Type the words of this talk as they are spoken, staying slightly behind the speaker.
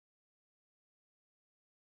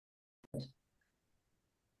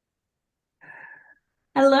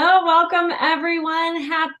Hello, welcome everyone.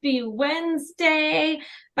 Happy Wednesday.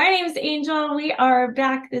 My name is Angel. We are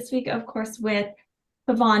back this week, of course, with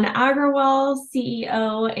Pavan Agarwal,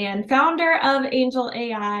 CEO and founder of Angel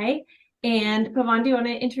AI. And Pavan, do you want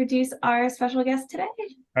to introduce our special guest today?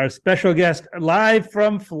 Our special guest live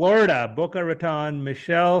from Florida, Boca Raton,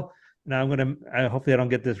 Michele. Now hopefully I don't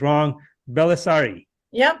get this wrong, Bellisari.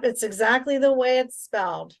 Yep, it's exactly the way it's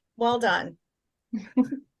spelled. Well done.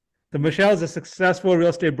 So Michele is a successful real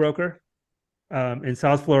estate broker in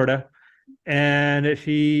South Florida, and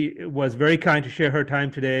she was very kind to share her time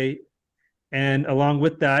today, and along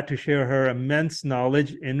with that, to share her immense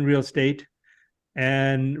knowledge in real estate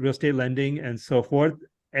and real estate lending and so forth.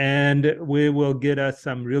 And we will get us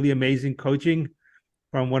some really amazing coaching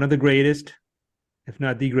from one of the greatest, if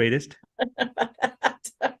not the greatest.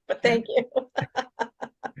 But thank you.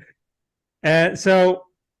 And so,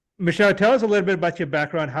 Michele, tell us a little bit about your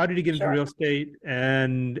background. How did you get into Sure. real estate,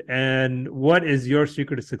 and what is your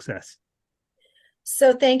secret of success?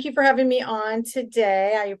 So thank you for having me on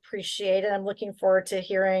today. I appreciate it. I'm looking forward to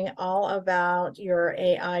hearing all about your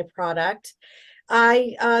AI product.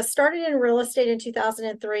 I started in real estate in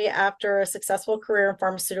 2003 after a successful career in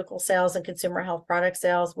pharmaceutical sales and consumer health product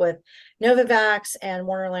sales with Novavax and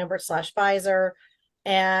Warner Lambert / Pfizer,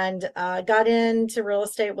 and got into real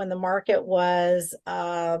estate when the market was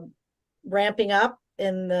ramping up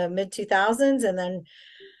in the mid 2000s, and then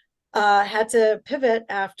had to pivot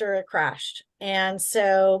after it crashed. And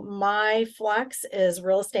so my flex is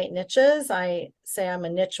real estate niches. I say I'm a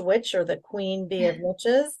niche witch, or the queen bee of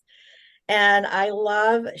niches. And I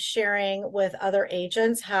love sharing with other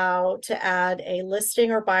agents how to add a listing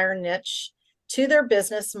or buyer niche to their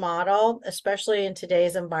business model, especially in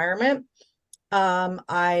today's environment.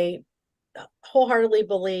 I wholeheartedly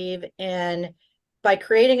believe in, by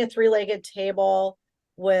creating a three-legged table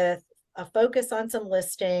with a focus on some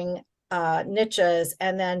listing niches,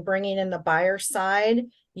 and then bringing in the buyer side,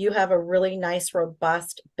 you have a really nice,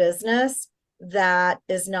 robust business that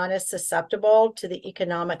is not as susceptible to the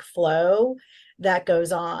economic flow that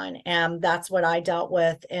goes on. And that's what I dealt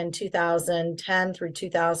with in 2010 through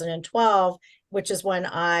 2012, which is when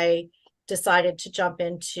I decided to jump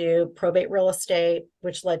into probate real estate,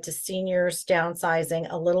 which led to seniors downsizing,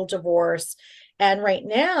 a little divorce. And right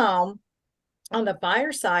now, on the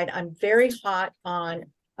buyer side, I'm very hot on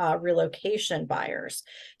relocation buyers.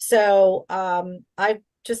 So I've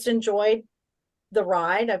just enjoyed the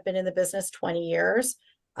ride. I've been in the business 20 years.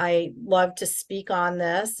 I love to speak on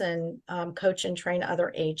this and coach and train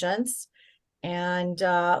other agents, and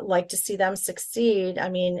like to see them succeed. I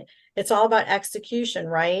mean, it's all about execution,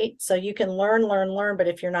 right? So you can learn, but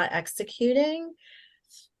if you're not executing,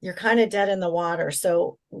 you're kind of dead in the water.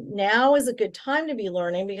 So now is a good time to be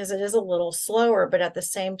learning, because it is a little slower, but at the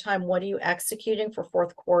same time, what are you executing for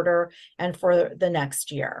fourth quarter and for the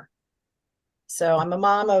next year? So I'm a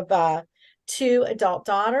mom of 2 adult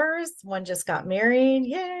daughters. One just got married.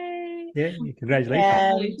 Yay. Yeah,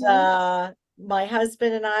 congratulations. And my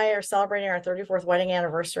husband and I are celebrating our 34th wedding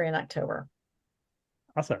anniversary in October.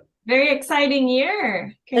 Awesome. Very exciting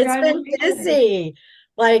year. It's been busy.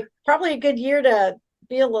 Like, probably a good year to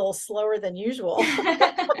be a little slower than usual.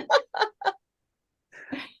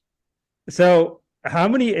 So, how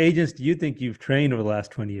many agents do you think you've trained over the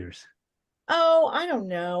last 20 years? Oh, I don't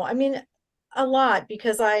know. I mean, a lot,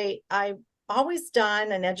 because I've always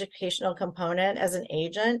done an educational component as an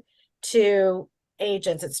agent to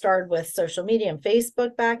agents. It started with social media and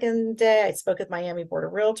Facebook back in the day. I spoke with Miami Board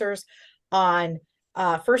of Realtors on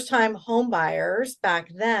first-time home buyers back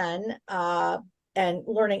then, and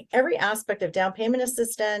learning every aspect of down payment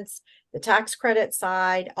assistance, the tax credit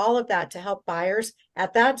side, all of that, to help buyers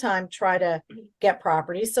at that time try to get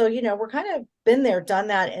property. So, we're kind of been there, done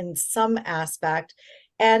that in some aspect,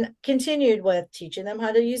 and continued with teaching them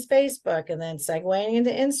how to use Facebook, and then segueing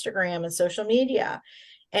into Instagram and social media.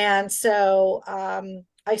 And so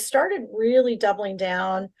I started really doubling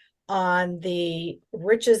down on the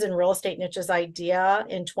riches and real estate niches idea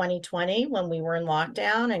in 2020, when we were in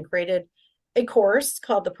lockdown, and created a course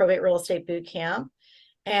called the Probate Real Estate Boot Camp.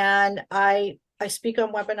 And I speak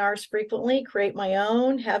on webinars frequently, create my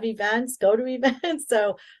own, have events, go to events.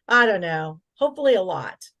 So I don't know, hopefully a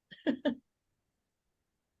lot.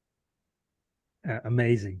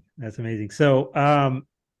 Amazing. That's amazing. So,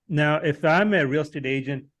 now if I'm a real estate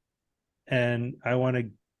agent and I want to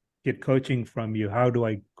get coaching from you, how do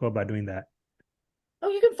I go about doing that? Oh,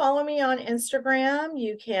 you can follow me on Instagram.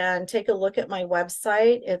 You can take a look at my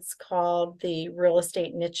website. It's called the Real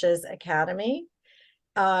Estate Niches Academy.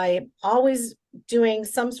 I'm always doing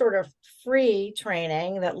some sort of free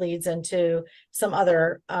training that leads into some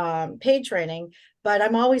other paid training, but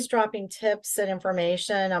I'm always dropping tips and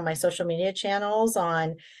information on my social media channels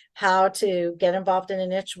on how to get involved in a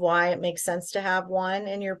niche, why it makes sense to have one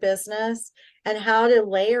in your business, and how to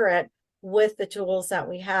layer it with the tools that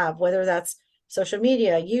we have, whether that's social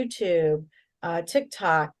media, YouTube,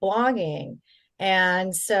 TikTok, blogging.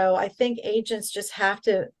 And so I think agents just have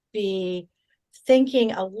to be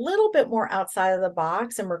thinking a little bit more outside of the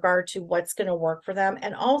box in regard to what's going to work for them,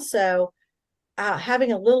 and also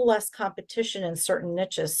having a little less competition in certain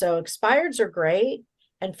niches. So expireds are great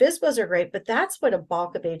and FISBOs are great, but that's what a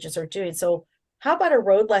bulk of agents are doing. So how about a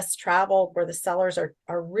road less traveled where the sellers are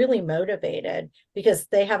really motivated because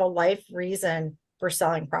they have a life reason for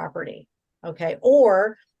selling property? Okay.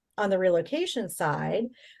 Or on the relocation side,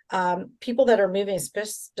 people that are moving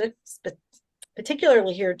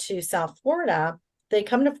particularly here to South Florida, they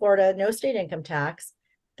come to Florida, no state income tax.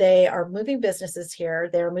 They are moving businesses here.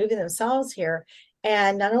 They're moving themselves here.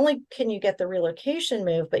 And not only can you get the relocation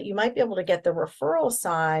move, but you might be able to get the referral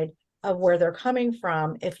side of where they're coming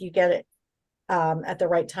from if you get it at the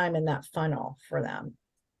right time in that funnel for them.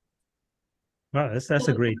 Wow, that's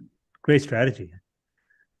a great strategy.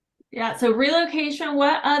 Yeah. So relocation,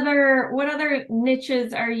 what other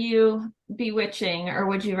niches are you bewitching or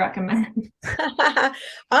would you recommend?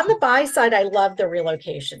 On the buy side, I love the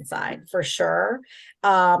relocation side for sure.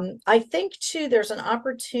 I think too, there's an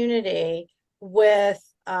opportunity with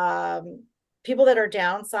people that are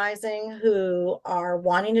downsizing who are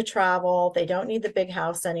wanting to travel. They don't need the big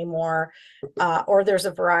house anymore, or there's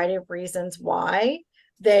a variety of reasons why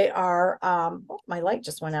they are. Oh, my light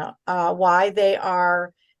just went out. Why they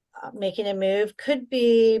are making a move could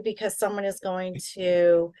be because someone is going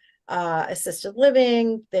to assisted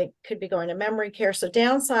living. They could be going to memory care. So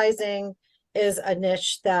downsizing is a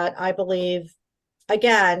niche that I believe,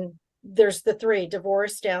 again, there's the three: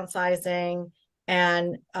 divorce, downsizing,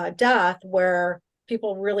 and death, where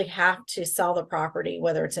people really have to sell the property,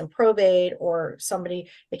 whether it's in probate or somebody,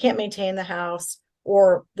 they can't maintain the house,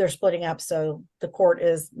 or they're splitting up. So the court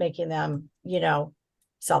is making them,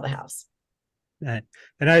 sell the house. And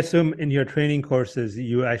I assume in your training courses,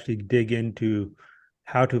 you actually dig into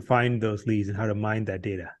how to find those leads and how to mine that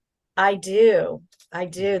data. I do.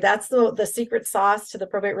 That's the secret sauce to the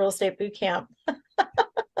probate real estate boot camp.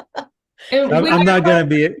 I'm not going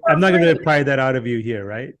to pry that out of you here,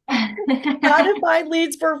 right? How to find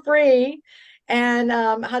leads for free, and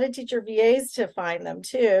how to teach your VAs to find them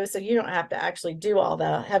too, so you don't have to actually do all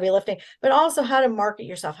the heavy lifting, but also how to market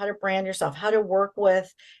yourself, how to brand yourself, how to work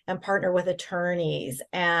with and partner with attorneys,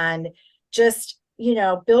 and just,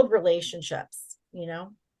 build relationships,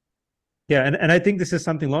 Yeah, and I think this is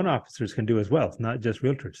something loan officers can do as well, not just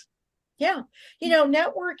realtors. Yeah.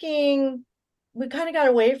 Networking, we kind of got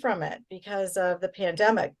away from it because of the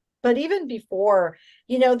pandemic. But even before,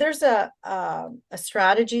 there's a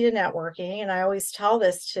strategy to networking. And I always tell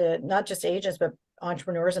this to not just agents, but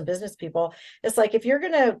entrepreneurs and business people. It's like, if you're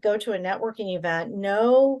going to go to a networking event,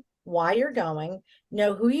 know why you're going,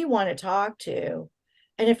 know who you want to talk to.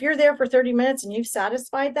 And if you're there for 30 minutes and you've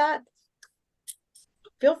satisfied that,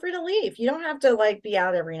 feel free to leave. You don't have to be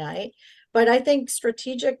out every night. But I think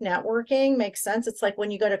strategic networking makes sense. It's like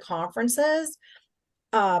when you go to conferences,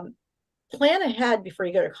 plan ahead before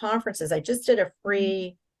you go to conferences. I just did a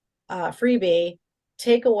freebie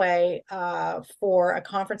takeaway for a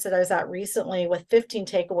conference that I was at recently with 15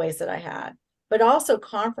 takeaways that I had, but also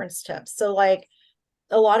conference tips. So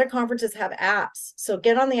a lot of conferences have apps. So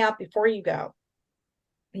get on the app before you go.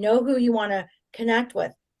 Know who you want to connect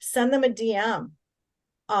with. Send them a DM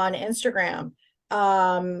on Instagram.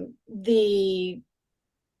 The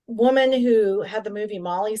woman who had the movie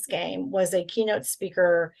Molly's Game was a keynote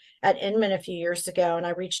speaker at Inman a few years ago, and I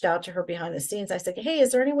reached out to her behind the scenes. I said, hey,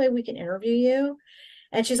 is there any way we can interview you?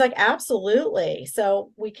 And she's like, absolutely.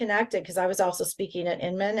 So we connected because I was also speaking at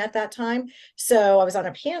Inman at that time. So I was on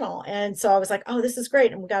a panel. And so I was like, oh, this is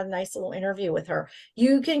great. And we got a nice little interview with her.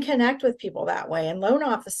 You can connect with people that way. And loan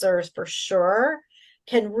officers for sure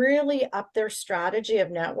can really up their strategy of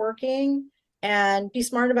networking and be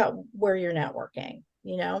smart about where you're networking,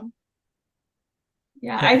 Yeah,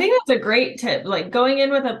 I think that's a great tip. Going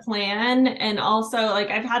in with a plan, and also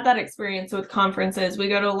I've had that experience with conferences. We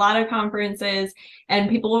go to a lot of conferences and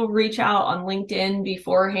people will reach out on LinkedIn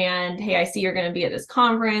beforehand. Hey, I see you're going to be at this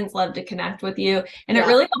conference. Love to connect with you. And it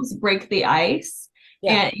really helps break the ice.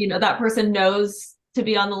 Yeah. And that person knows to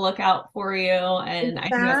be on the lookout for you. And I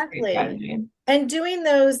think that's a great strategy. And doing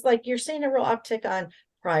those, you're seeing a real uptick on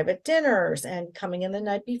private dinners and coming in the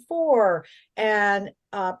night before and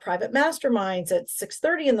private masterminds at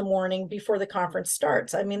 6:30 in the morning before the conference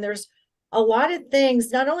starts. I mean, there's a lot of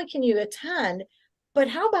things. Not only can you attend, but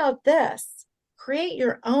how about this? Create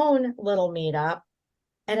your own little meetup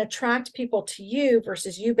and attract people to you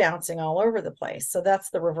versus you bouncing all over the place. So that's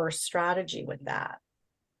the reverse strategy with that.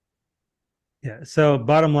 Yeah. So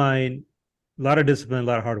bottom line, a lot of discipline, a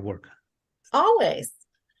lot of hard work. Always.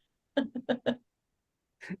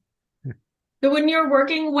 So when you're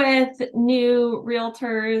working with new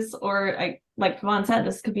realtors, or like Pavan said,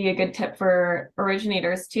 this could be a good tip for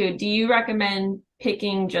originators too. Do you recommend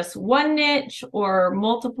picking just one niche or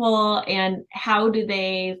multiple? And how do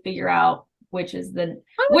they figure out which is the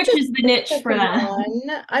niche for them?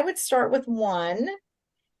 I would start with one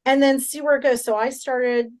and then see where it goes. So I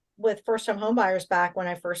started with first-time home buyers back when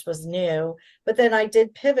I first was new, but then I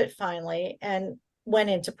did pivot finally and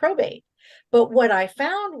went into probate. But what I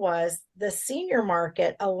found was the senior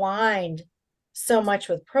market aligned so much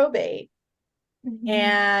with probate. Mm-hmm.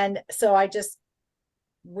 And so I just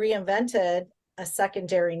reinvented a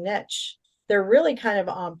secondary niche. They're really kind of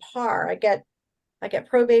on par. I get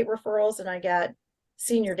probate referrals and I get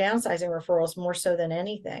senior downsizing referrals more so than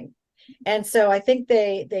anything. And so I think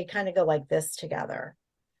they kind of go like this together.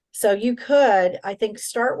 So you could, I think,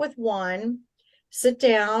 start with one, sit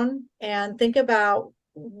down and think about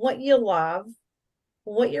what you love,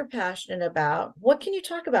 what you're passionate about, what can you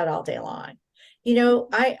talk about all day long? You know,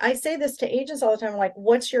 I say this to agents all the time, like,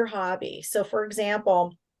 what's your hobby? So for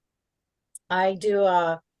example, I do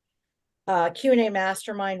a Q&A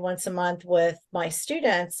mastermind once a month with my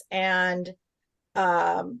students. And,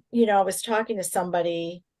 you know, I was talking to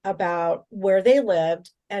somebody about where they lived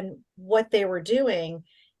and what they were doing.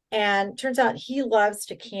 And turns out he loves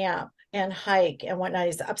to camp and hike and whatnot.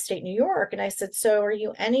 He's upstate New York. And I said, so are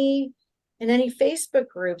you in any Facebook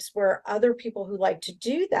groups where other people who like to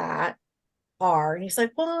do that are? And he's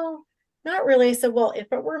like, well, not really. I said, well,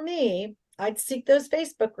 if it were me, I'd seek those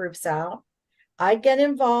Facebook groups out. I'd get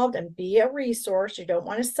involved and be a resource. You don't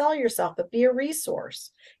want to sell yourself, but be a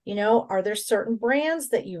resource. You know, are there certain brands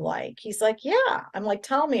that you like? He's like, yeah. I'm like,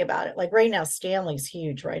 tell me about it. Like right now, Stanley's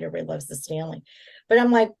huge, right? Everybody loves the Stanley. But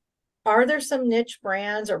I'm like, are there some niche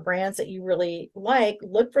brands or brands that you really like?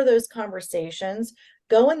 Look for those conversations,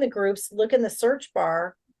 go in the groups, look in the search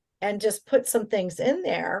bar and just put some things in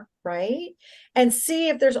there, right? And see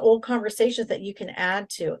if there's old conversations that you can add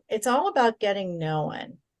to. It's all about getting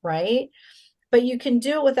known, right? But you can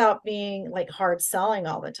do it without being like hard selling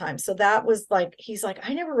all the time. So that was like, he's like,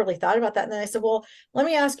 I never really thought about that. And then I said, well, let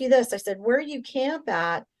me ask you this. I said, where you camp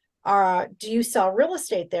at, do you sell real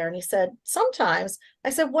estate there? And he said, sometimes.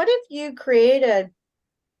 I said, what if you created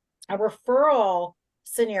a referral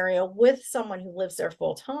scenario with someone who lives there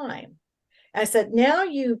full time? I said, now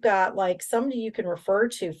you've got like somebody you can refer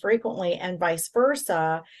to frequently and vice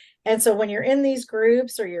versa. And so when you're in these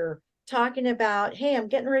groups or you're talking about, hey, I'm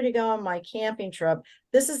getting ready to go on my camping trip.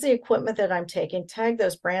 This is the equipment that I'm taking. Tag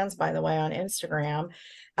those brands, by the way, on Instagram.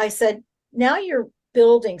 I said, now you're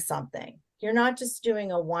building something. You're not just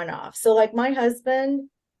doing a one-off. So like my husband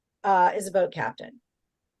is a boat captain.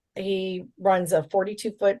 He runs a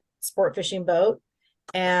 42-foot sport fishing boat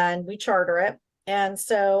and we charter it. And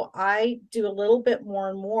so I do a little bit more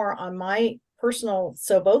and more on my personal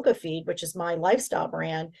Soboka feed, which is my lifestyle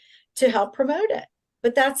brand, to help promote it.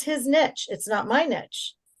 But that's his niche. It's not my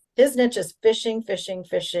niche. His niche is fishing, fishing,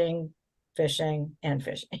 fishing, fishing, and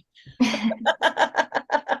fishing.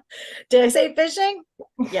 Did I say fishing?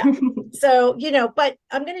 Yeah. So, you know, but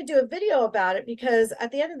I'm going to do a video about it because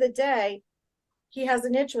at the end of the day, he has a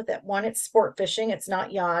niche with it. One, it's sport fishing. It's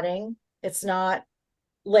not yachting. It's not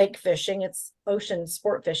lake fishing. It's ocean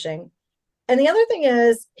sport fishing. And the other thing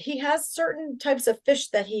is he has certain types of fish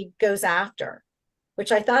that he goes after,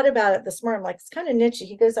 which I thought about it this morning. I'm like, it's kind of niche.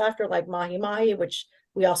 He goes after like mahi-mahi, which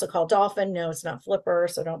we also call dolphin. No, it's not flipper,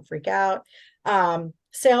 so don't freak out.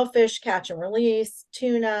 Sailfish, catch and release,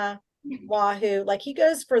 tuna, wahoo. Like he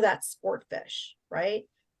goes for that sport fish, right?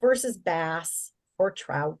 Versus bass or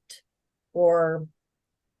trout or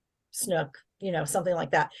snook, you know, something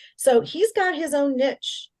like that. So he's got his own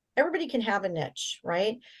niche. Everybody can have a niche,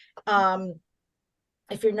 right?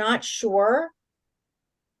 If you're not sure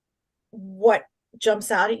what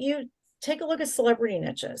jumps out at you, take a look at celebrity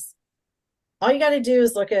niches. All you got to do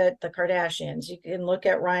is look at the Kardashians. You can look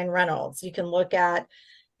at Ryan Reynolds. You can look at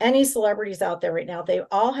any celebrities out there right now. They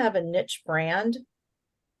all have a niche brand.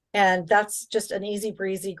 And that's just an easy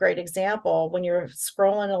breezy, great example. When you're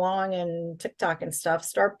scrolling along in TikTok and stuff,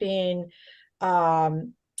 start being,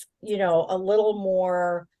 you know, a little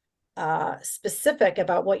more specific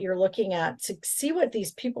about what you're looking at to see what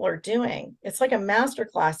these people are doing. It's like a master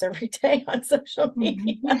class every day on social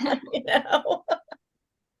media, you know?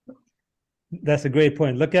 That's a great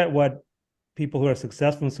point. Look at what people who are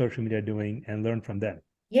successful in social media are doing and learn from them.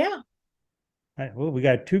 Yeah. All right, well, we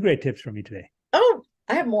got 2 great tips from you today. Oh,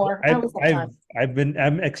 I have more.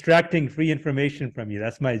 I'm extracting free information from you.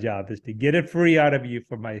 That's my job, is to get it free out of you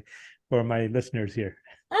for my listeners here.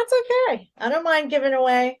 That's okay. I don't mind giving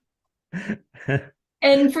away.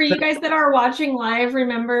 And for you guys that are watching live,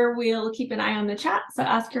 remember, we'll keep an eye on the chat. So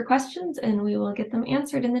ask your questions and we will get them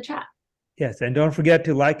answered in the chat. Yes, and don't forget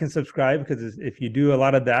to like and subscribe, because if you do a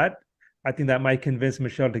lot of that, I think that might convince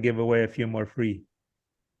Michele to give away a few more free.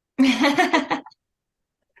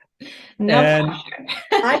 No And pressure.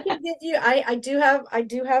 I can give you, I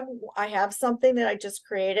have something that I just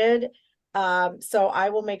created. So I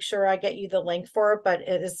will make sure I get you the link for it, but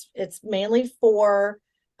it's mainly for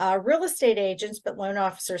real estate agents, but loan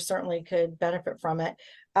officers certainly could benefit from it.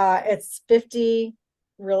 It's 50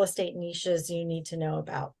 real estate niches you need to know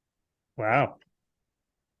about. wow,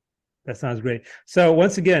 that sounds great. So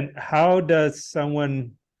once again, how does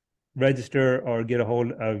someone register or get a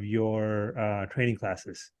hold of your training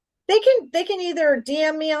classes? They can either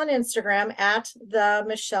DM me on Instagram at the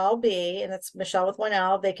Michele B, and it's Michele with 1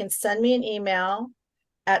 L. They can send me an email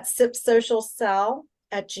at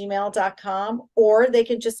sipsocialcell@gmail.com, or they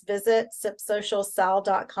can just visit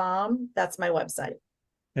sipsocialcell.com. That's my website.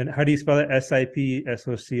 And how do you spell it?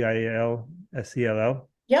 SIPSOCIALSCLL?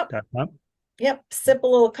 Yep. .com? Yep. Sip a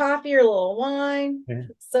little coffee or a little wine. Yeah.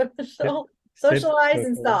 Socialize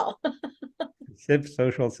and sell. Sip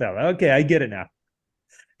Social Cell. Okay, I get it now.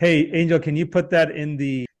 Hey, Angel, can you put that in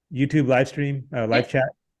the YouTube live stream, live chat?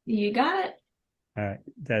 You got it. All right,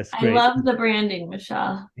 that's great. I love the branding,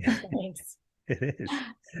 Michele. Thanks. It is.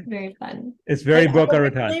 Very fun. It's very Boca I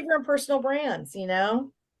Raton. believe in personal brands, you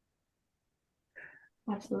know?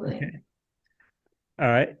 Absolutely. Okay. All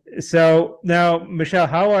right. So now, Michele,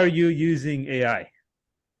 how are you using AI?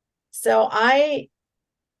 So I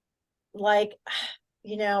love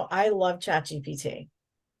ChatGPT.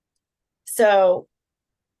 So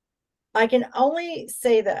I can only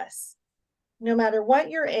say this: no matter what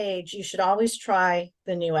your age, you should always try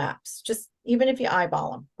the new apps, just even if you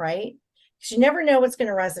eyeball them, right? Because you never know what's going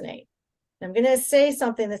to resonate. I'm going to say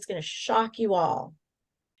something that's going to shock you all,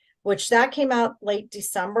 which that came out late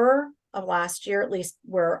December of last year, at least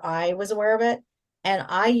where I was aware of it. And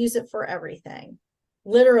I use it for everything,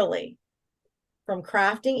 literally, from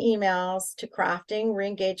crafting emails to crafting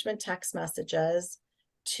re-engagement text messages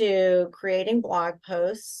to creating blog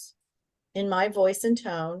posts in my voice and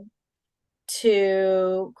tone,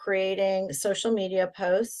 to creating social media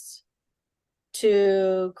posts,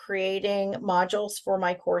 to creating modules for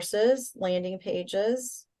my courses, landing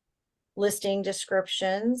pages, listing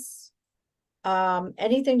descriptions,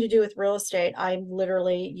 anything to do with real estate. I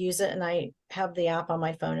literally use it, and I have the app on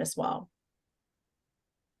my phone as well.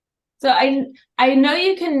 So I know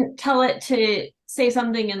you can tell it to say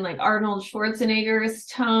something in like Arnold Schwarzenegger's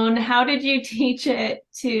tone. How did you teach it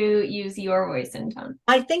to use your voice and tone?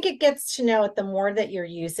 I think it gets to know it the more that you're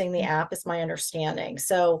using the app, is my understanding.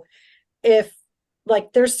 So if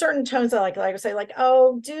like there's certain tones I like say, like,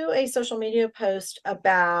 oh, do a social media post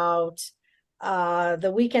about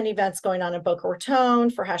the weekend events going on in Boca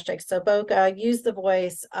Raton for #SoBoca, use the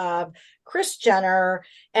voice of Kris Jenner,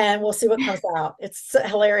 and we'll see what comes out. It's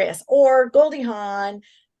hilarious. Or Goldie Hawn,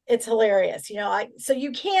 it's hilarious. So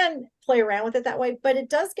you can play around with it that way, but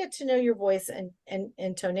it does get to know your voice and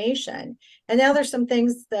intonation. And now there's some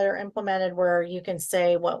things that are implemented where you can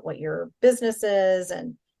say what your business is,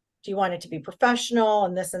 and do you want it to be professional,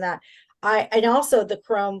 and this and that. And also the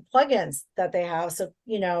Chrome plugins that they have. So,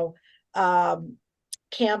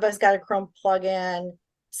 Canva's got a Chrome plugin.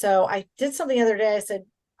 So I did something the other day. I said,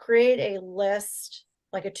 create a list,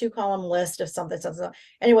 like a 2-column list of something.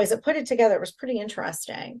 Anyways, it put it together. It was pretty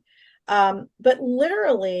interesting. But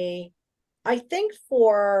literally, I think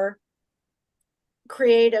for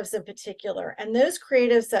creatives in particular, and those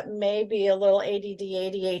creatives that may be a little ADD,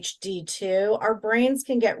 ADHD too, our brains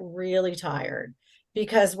can get really tired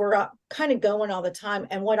because we're kind of going all the time.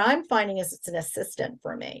 And what I'm finding is it's an assistant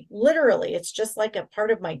for me. Literally, it's just like a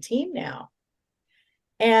part of my team now.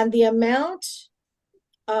 And the amount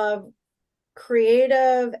of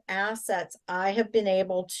creative assets I have been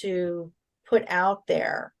able to put out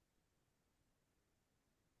there,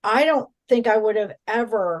 I don't think I would have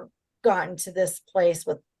ever gotten to this place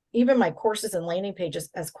with even my courses and landing pages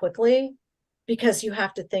as quickly, because you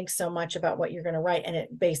have to think so much about what you're going to write, and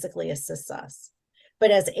it basically assists us. But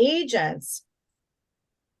as agents,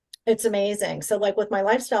 It's amazing. So like with my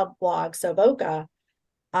lifestyle blog, So Boca,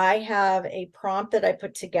 I have a prompt that I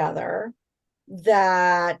put together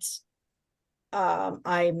that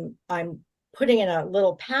I'm putting in a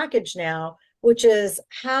little package now, which is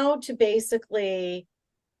how to basically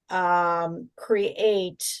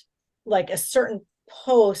create like a certain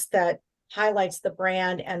post that highlights the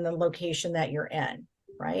brand and the location that you're in,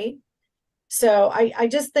 right? So I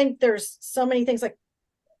just think there's so many things. Like,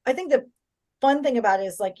 I think the fun thing about it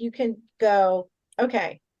is like you can go,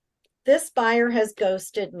 okay, this buyer has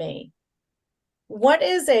ghosted me. What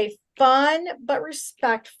is a fun but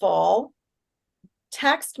respectful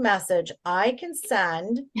text message I can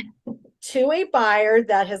send to a buyer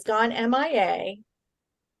that has gone MIA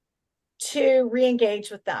to re-engage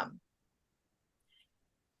with them?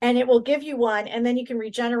 And it will give you one, and then you can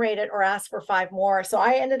regenerate it or ask for 5 more. So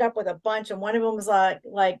I ended up with a bunch, and one of them was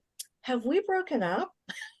like, have we broken up?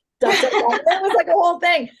 That was like a whole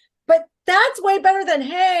thing. But that's way better than,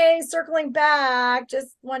 hey, circling back,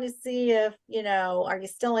 just want to see if, are you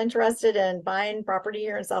still interested in buying property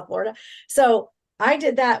here in South Florida? So I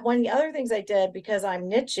did that. One of the other things I did, because I'm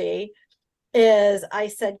nichey, is I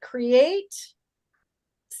said, create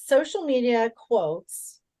social media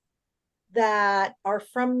quotes that are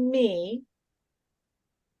from me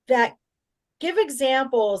that give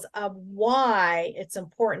examples of why it's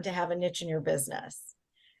important to have a niche in your business.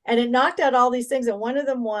 And it knocked out all these things. And one of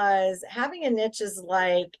them was, having a niche is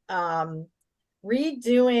like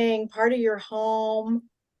redoing part of your home.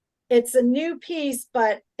 It's a new piece,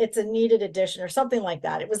 but it's a needed addition or something like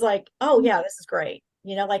that. It was like, oh yeah, this is great.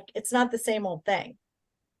 Like it's not the same old thing.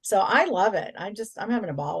 So I love it. I'm having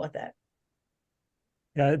a ball with it.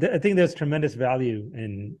 Yeah, I think there's tremendous value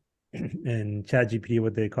in ChatGPT,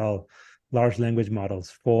 what they call large language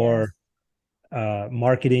models for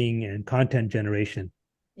marketing and content generation.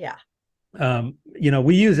 Yeah.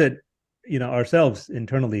 We use it, ourselves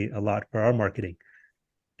internally a lot for our marketing.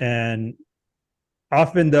 And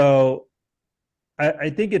often though, I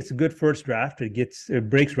think it's a good first draft. It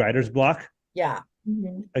breaks writer's block. Yeah.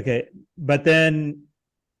 Mm-hmm. Okay. But then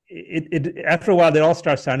it after a while, they all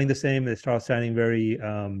start sounding the same. They start sounding very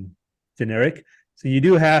generic. So you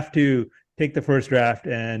do have to take the first draft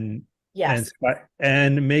and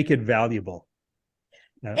make it valuable.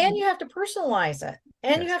 And you have to personalize it,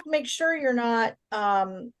 and you have to make sure you're not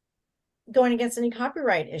going against any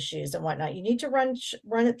copyright issues and whatnot. You need to run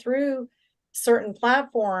it through certain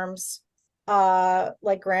platforms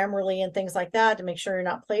like Grammarly and things like that to make sure you're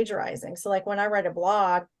not plagiarizing. So like when I write a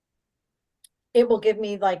blog, it will give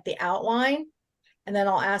me like the outline, and then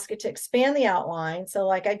I'll ask it to expand the outline. So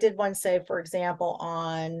like I did one, say, for example,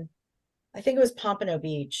 on, I think it was Pompano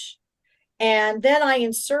Beach. And then I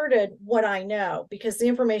inserted what I know, because the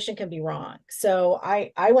information can be wrong. So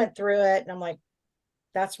I went through it and I'm like,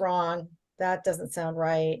 that's wrong. That doesn't sound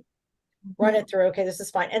right. Run it through. Okay, this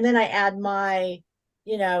is fine. And then I add my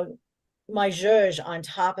zhuzh on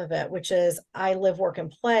top of it, which is, I live, work, and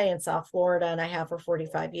play in South Florida, and I have for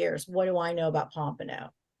 45 years. What do I know about Pompano?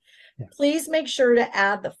 Yeah. Please make sure to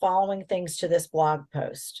add the following things to this blog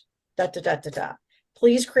post.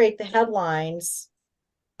 Please create the headlines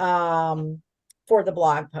for the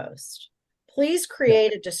blog post. Please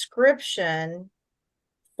create a description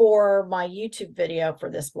for my YouTube video for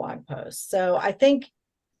this blog post. So I think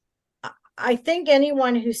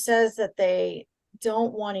anyone who says that they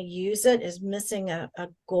don't want to use it is missing a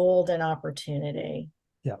golden opportunity.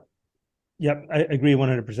 Yep, I agree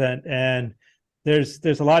 100%. And there's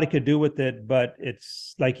a lot it could do with it, but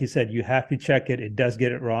it's like you said, you have to check it. It does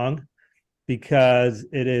get it wrong because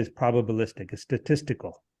it is probabilistic, it's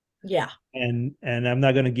statistical. Yeah. And I'm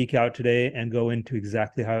not going to geek out today and go into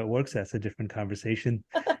exactly how it works. That's a different conversation,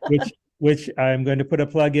 which I'm going to put a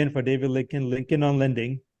plug in for David Lincoln on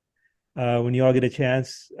Lending. When you all get a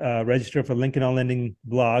chance, register for Lincoln on Lending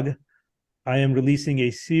blog. I am releasing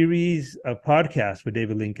a series of podcasts with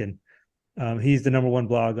David Lincoln. He's the #1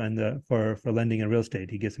 blog for lending and real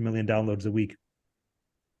estate. He gets 1 million downloads a week.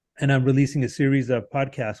 And I'm releasing a series of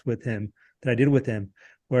podcasts with him that I did with him,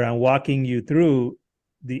 where I'm walking you through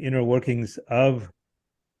the inner workings of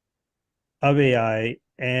AI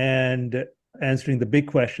and answering the big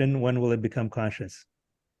question: when will it become conscious?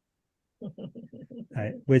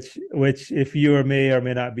 Right. Which, if you may or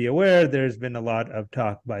may not be aware, there's been a lot of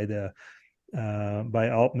talk by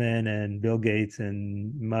Altman and Bill Gates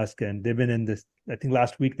and Musk, and they've been in this. I think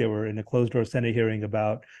last week they were in a closed door Senate hearing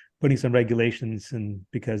about putting some regulations, and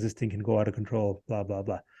because this thing can go out of control, blah blah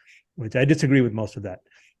blah. Which I disagree with most of that.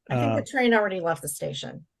 I think the train already left the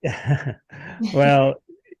station. Well,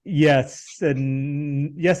 yes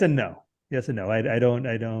and no. Yes and no. I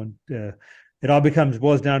don't it all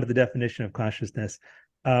boils down to the definition of consciousness,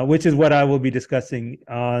 which is what I will be discussing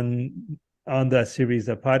on the series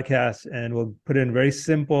of podcasts, and we'll put it in very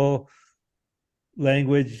simple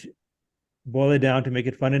language, boil it down to make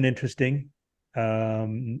it fun and interesting.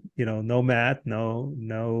 No math,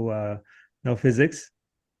 no physics,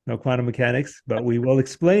 no quantum mechanics, but we will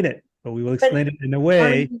explain it. But we will explain it in a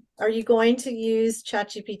way. Are you going to use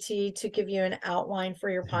ChatGPT to give you an outline for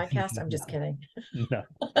your podcast? I'm just kidding. No.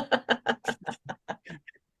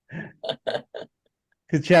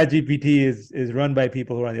 Because ChatGPT is run by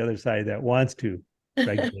people who are on the other side that wants to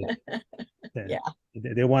regulate. Yeah.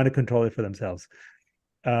 They want to control it for themselves.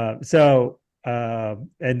 And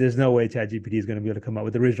there's no way ChatGPT is going to be able to come up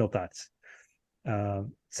with original thoughts. So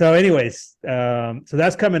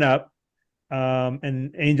that's coming up.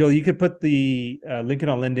 And Angel, you could put the Lincoln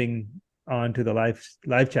on Lending onto the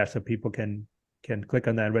live chat so people can click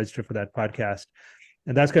on that and register for that podcast.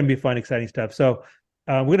 And that's going to be fun, exciting stuff. So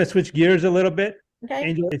we're going to switch gears a little bit. Okay.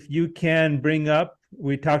 Angel, if you can bring up,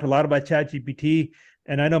 we talked a lot about ChatGPT,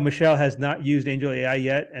 and I know Michele has not used Angel AI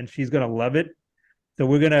yet, and she's going to love it. So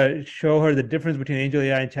we're going to show her the difference between Angel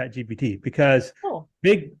AI and ChatGPT, because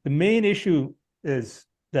the main issue is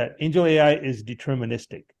that Angel AI is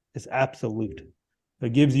deterministic. It's absolute.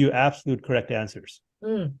 It gives you absolute correct answers.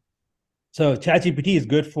 So ChatGPT is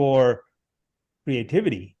good for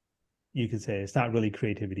creativity. You could say it's not really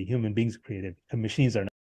creativity. Human beings are creative, and machines are not.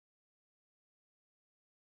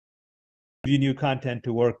 Give you new content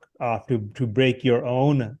to work off to break your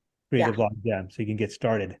own creative log jam, so you can get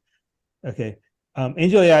started. Okay,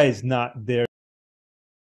 Angel AI is not there.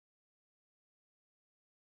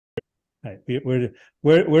 Right.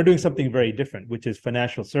 We're doing something very different, which is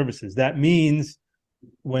financial services. That means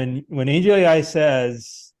when Angel AI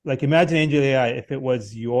says, like, imagine Angel AI if it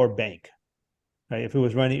was your bank, right? If it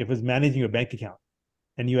was managing your bank account,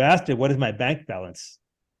 and you asked it, "What is my bank balance?"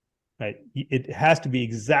 Right? It has to be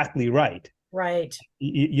exactly right. Right.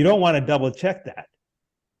 You don't want to double check that,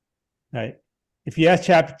 right? If you ask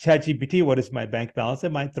ChatGPT, "What is my bank balance?"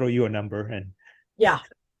 it might throw you a number, and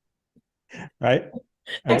right.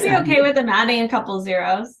 I'd be okay with them adding a couple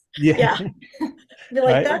zeros. Yeah. Be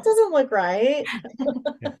like, that doesn't look right.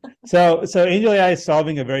 So Angel AI is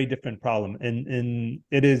solving a very different problem, and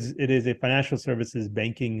it is a financial services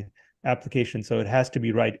banking application. So it has to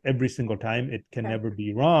be right every single time. It can never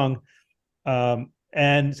be wrong.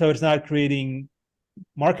 And so it's not creating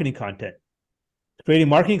marketing content. Creating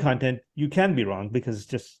marketing content, you can be wrong, because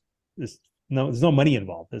there's no money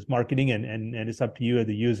involved. There's marketing, and it's up to you as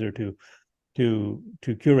the user to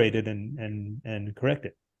curate it and correct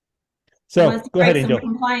it. So go ahead, Angel.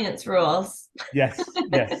 Compliance rules. Yes.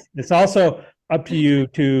 It's also up to you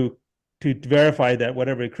to verify that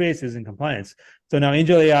whatever it creates is in compliance. So now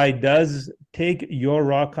Angel AI does take your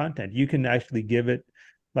raw content. You can actually give it,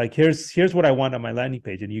 like, here's what I want on my landing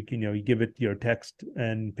page, and you give it your text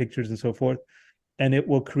and pictures and so forth, and it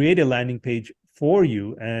will create a landing page for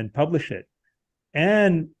you and publish it.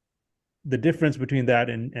 And the difference between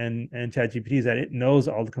that and ChatGPT is that it knows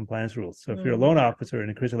all the compliance rules. So if you're a loan officer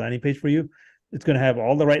and it creates a landing page for you, it's going to have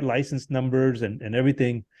all the right license numbers and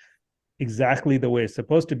everything exactly the way it's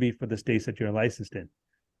supposed to be for the states that you're licensed in,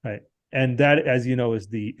 right? And that, as you know, is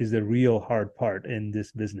the real hard part in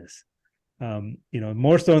this business.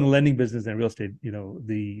 More so in the lending business than real estate.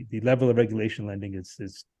 The level of regulation lending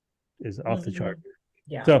is off the chart.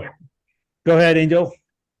 Yeah. So go ahead, Angel,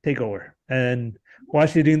 take over. And while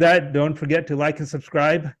you're doing that, don't forget to like and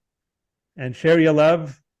subscribe and share your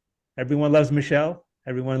love. Everyone loves Michele.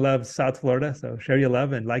 Everyone loves South Florida. So share your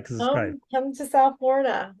love and like and subscribe. Come to South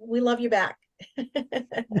Florida. We love you back.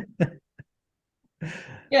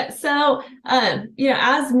 Yeah. So,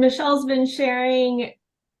 as Michele's been sharing,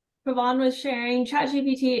 Pavan was sharing,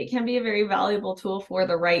 ChatGPT, it can be a very valuable tool for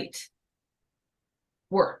the right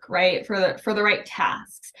work, right? For the right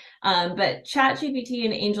tasks. But ChatGPT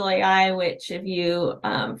and Angel AI, which if you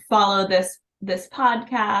follow this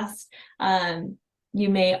podcast, you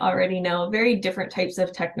may already know, very different types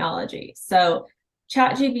of technology. So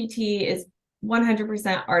ChatGPT is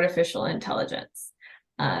 100% artificial intelligence.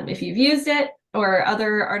 If you've used it or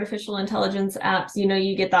other artificial intelligence apps,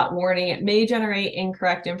 you get that warning. It may generate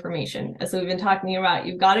incorrect information. As we've been talking about,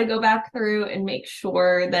 you've got to go back through and make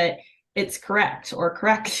sure that it's correct or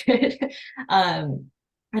corrected.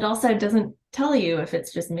 It also doesn't tell you if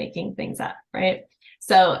it's just making things up, right?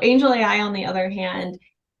 So Angel AI, on the other hand,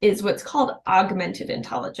 is what's called augmented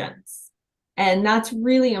intelligence. And that's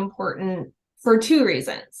really important for two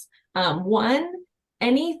reasons. One,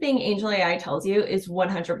 anything Angel AI tells you is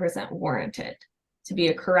 100% warranted. to be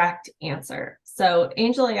a correct answer. So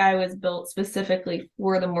Angel AI was built specifically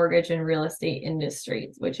for the mortgage and real estate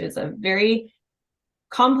industries, which is a very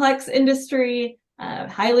complex industry,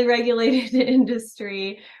 highly regulated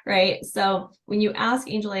industry, right? So when you ask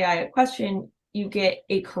Angel AI a question, you get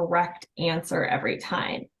a correct answer every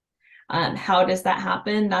time. How does that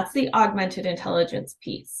happen? That's the augmented intelligence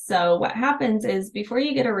piece. So what happens is before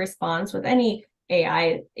you get a response with any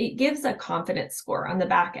AI, it gives a confidence score on the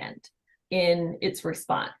back end in its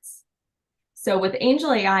response. So with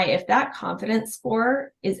Angel AI, if that confidence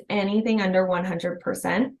score is anything under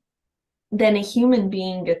 100%, then a human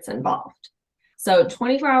being gets involved. So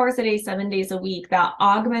 24 hours a day, 7 days a week, that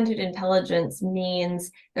augmented intelligence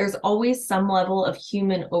means there's always some level of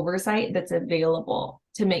human oversight that's available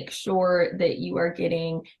to make sure that you are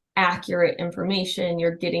getting accurate information,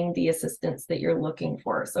 you're getting the assistance that you're looking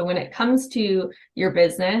for. So when it comes to your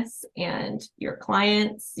business and your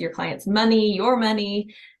clients' money, your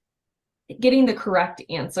money, getting the correct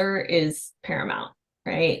answer is paramount,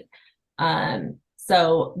 right?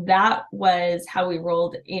 So that was how we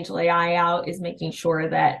rolled Angel AI out, is making sure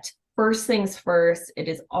that first things first, it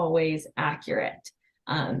is always accurate.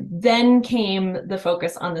 Then came the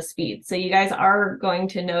focus on the speed. So you guys are going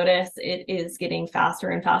to notice it is getting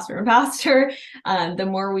faster and faster and faster. The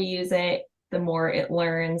more we use it, the more it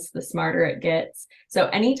learns, the smarter it gets. So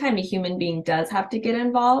anytime a human being does have to get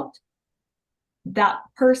involved, that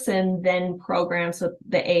person then programs with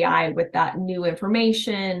the AI with that new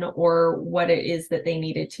information or what it is that they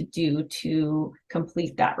needed to do to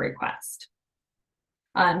complete that request.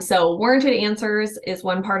 So warranted answers is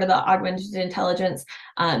one part of the augmented intelligence.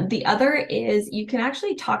 The other is you can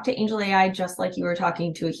actually talk to Angel AI just like you were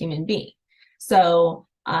talking to a human being. So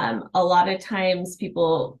a lot of times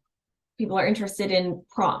people are interested in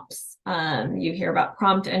prompts. You hear about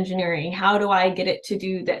prompt engineering. How do I get it to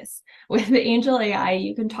do this? With the Angel AI,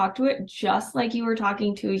 you can talk to it just like you were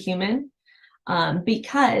talking to a human,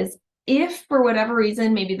 because if for whatever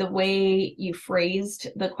reason, maybe the way you phrased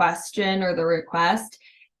the question or the request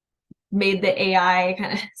made the AI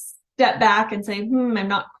kind of step back and say, I'm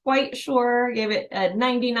not quite sure, gave it a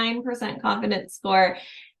 99% confidence score,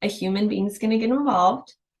 a human being's going to get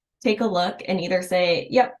involved, take a look, and either say,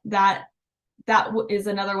 yep, that is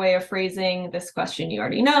another way of phrasing this question you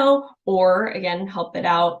already know, or again, help it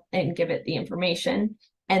out and give it the information.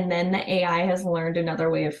 And then the AI has learned another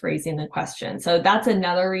way of phrasing the question. So that's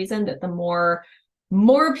another reason that the more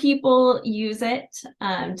people use it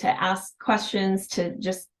to ask questions, to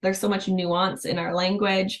just, there's so much nuance in our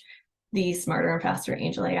language, the smarter and faster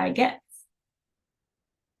Angel AI gets.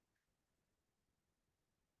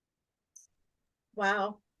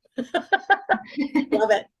 Wow.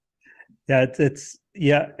 Love it. Yeah,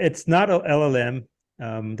 it's not a LLM.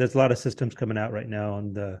 There's a lot of systems coming out right now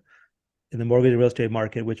in the mortgage and real estate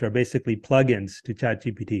market, which are basically plugins to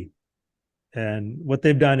ChatGPT. And what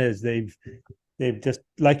they've done is they've just,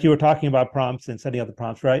 like you were talking about prompts and setting up the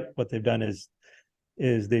prompts, right? What they've done is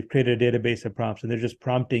they've created a database of prompts, and they're just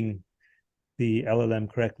prompting the LLM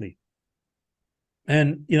correctly.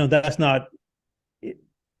 And that's not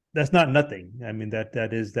nothing. I mean,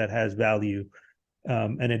 that has value.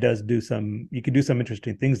 And it does you can do some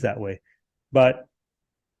interesting things that way. But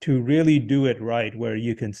to really do it right, where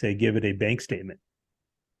you can say, give it a bank statement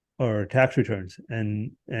or tax returns,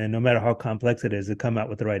 and no matter how complex it is, it come out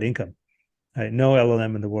with the right income. Right? No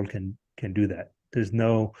LLM in the world can do that. There's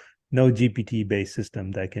no GPT-based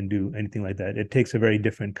system that can do anything like that. It takes a very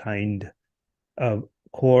different kind of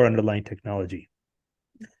core underlying technology.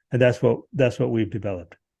 And that's what we've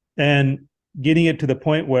developed. And getting it to the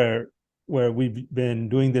point where we've been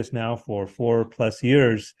doing this now for 4+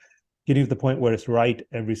 years, getting to the point where it's right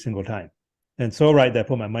every single time. And so right that I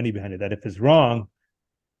put my money behind it, that if it's wrong,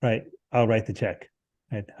 right, I'll write the check.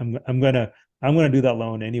 Right? I'm gonna do that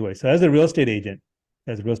loan anyway. So as a real estate agent,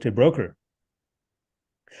 as a real estate broker,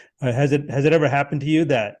 has it ever happened to you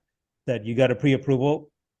that you got a pre-approval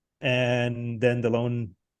and then the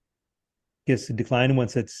loan gets declined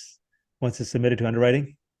once it's submitted to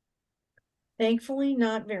underwriting? Thankfully,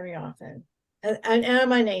 not very often. And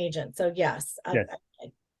I'm an agent, so yes, Yes.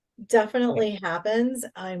 it definitely happens.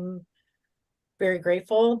 I'm very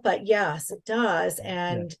grateful, but yes, it does.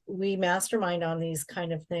 And we mastermind on these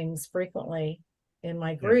kind of things frequently in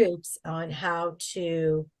my groups on how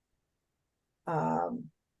to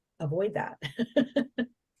avoid that.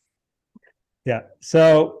 Yeah.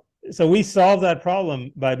 So we solve that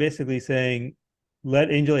problem by basically saying,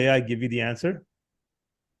 let Angel AI give you the answer.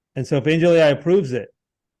 And so if Angel AI approves it,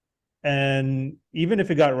 and even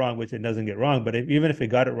if it got it wrong, which it doesn't get wrong, but even if it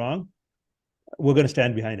got it wrong, we're going to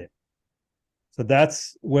stand behind it. So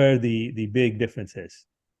that's where the big difference is.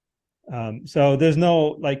 So there's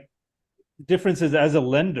no like differences as a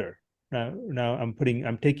lender. Now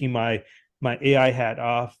I'm taking my AI hat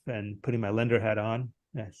off and putting my lender hat on.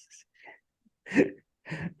 Yes. You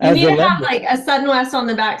need to have like a Sudden West on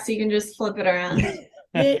the back so you can just flip it around.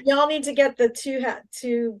 Y'all need to get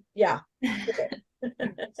the yeah.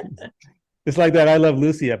 It's like that I Love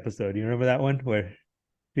Lucy episode. You remember that one where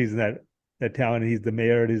he's in that town and he's the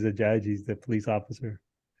mayor, he's the judge, he's the police officer.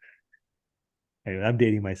 Anyway, I'm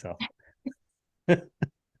dating myself.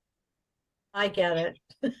 I get it.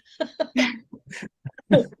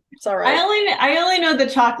 It's all right. I only know the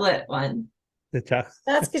chocolate one. The chocolate.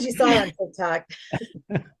 That's because you saw it on TikTok.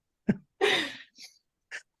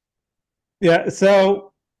 Yeah,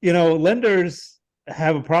 so lenders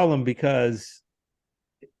have a problem because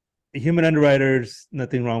human underwriters,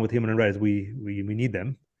 nothing wrong with human underwriters. We need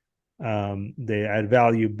them. They add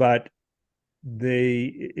value, but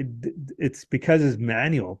it's because it's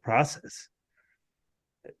manual process.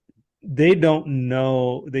 They don't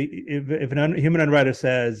know if a human underwriter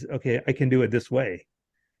says, okay, I can do it this way,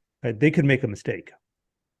 right? They could make a mistake,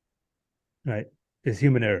 right? It's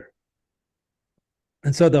human error.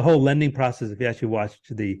 And so the whole lending process, if you actually watch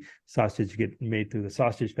the sausage get made through the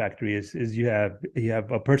sausage factory, is you have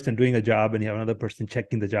a person doing a job and you have another person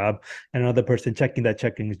checking the job and another person checking that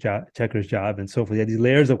checker's job and so forth. You have these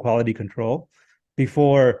layers of quality control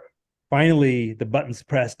before finally the button's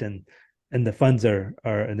pressed and the funds are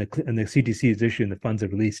and the CTC is issued and the funds are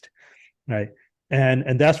released, right?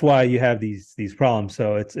 And that's why you have these problems.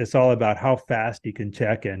 So it's all about how fast you can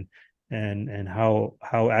check and how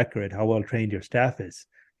accurate, how well trained your staff is.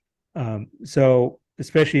 So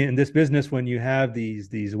especially in this business, when you have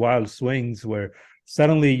these wild swings where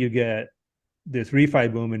suddenly you get this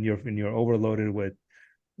refi boom and you're overloaded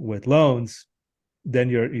with loans, then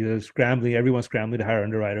you're scrambling. Everyone's scrambling to hire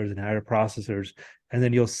underwriters and hire processors, and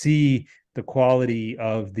then you'll see the quality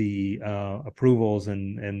of the approvals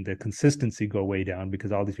and the consistency go way down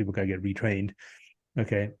because all these people got to get retrained.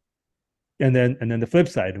 Okay. And then the flip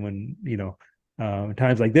side, when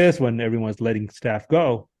times like this, when everyone's letting staff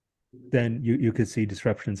go, then you could see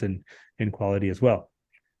disruptions in quality as well.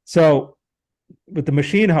 So with the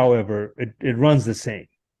machine, however, it runs the same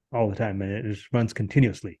all the time and it just runs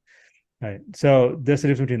continuously. Right. So there's a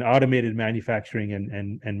difference between automated manufacturing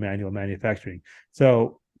and manual manufacturing.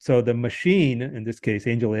 So the machine, in this case,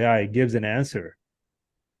 Angel AI, gives an answer.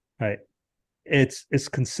 Right. It's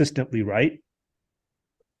consistently right.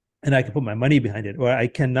 And I can put my money behind it, or I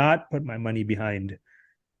cannot put my money behind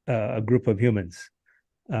a group of humans,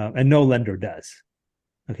 and no lender does.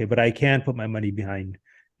 Okay, but I can put my money behind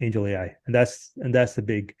Angel AI, and that's the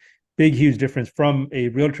big, huge difference from a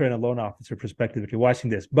realtor and a loan officer perspective. If you're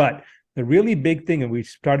watching this, but the really big thing, and we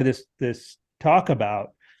started this talk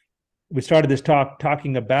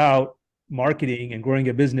talking about marketing and growing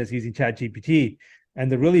a business using ChatGPT,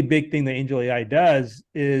 and the really big thing that Angel AI does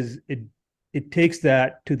is it takes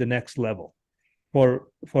that to the next level for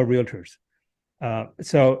realtors.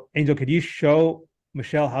 So Angel, could you show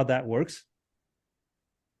Michelle how that works?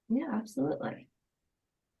 Yeah, absolutely.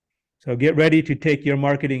 So get ready to take your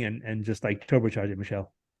marketing and just like turbocharge it,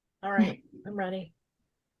 Michelle. All right, I'm ready.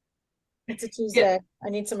 It's a Tuesday. I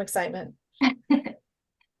need some excitement.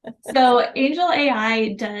 So Angel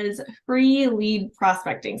AI does free lead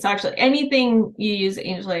prospecting. So actually anything you use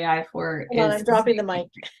Angel AI for I'm dropping the mic.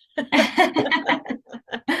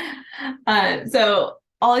 So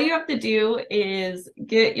all you have to do is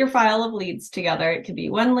get your file of leads together. It could be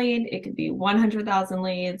one lead, it could be 100,000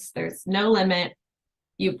 leads. There's no limit.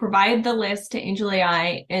 You provide the list to Angel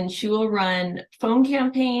AI and she will run phone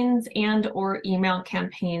campaigns and or email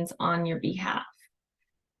campaigns on your behalf.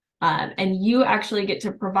 And you actually get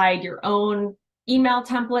to provide your own email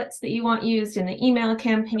templates that you want used in the email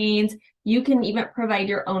campaigns. You can even provide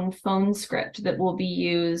your own phone script that will be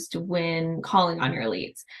used when calling on your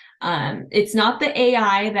leads. It's not the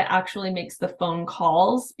AI that actually makes the phone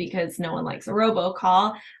calls because no one likes a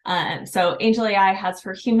robocall. So Angel AI has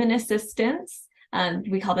her human assistants.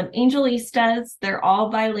 We call them Angelistas. They're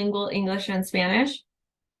all bilingual, English and Spanish.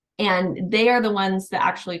 And they are the ones that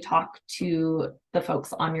actually talk to the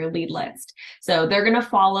folks on your lead list. So they're going to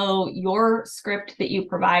follow your script that you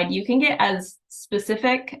provide. You can get as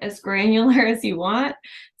specific, as granular as you want.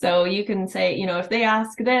 So you can say, if they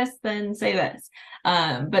ask this, then say this.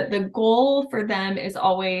 But the goal for them is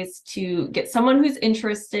always to get someone who's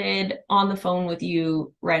interested on the phone with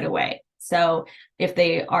you right away. So if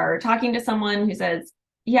they are talking to someone who says,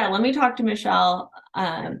 yeah, let me talk to Michelle,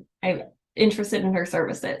 I'm interested in her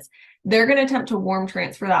services, they're going to attempt to warm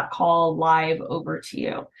transfer that call live over to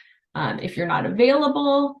you. If you're not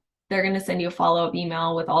available, they're going to send you a follow-up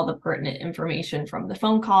email with all the pertinent information from the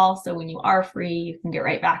phone call. So when you are free, you can get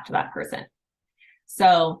right back to that person.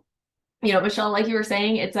 So, Michelle, like you were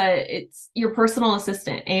saying, it's your personal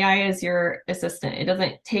assistant. AI is your assistant. It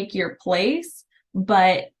doesn't take your place,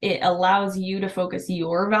 but it allows you to focus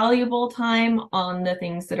your valuable time on the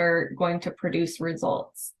things that are going to produce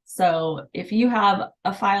results. So if you have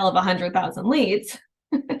a file of 100,000 leads,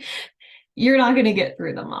 you're not going to get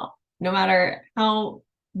through them all, no matter how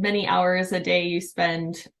many hours a day you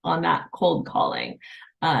spend on that cold calling.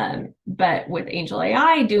 But with Angel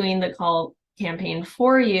AI doing the call campaign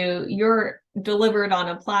for you, you're delivered on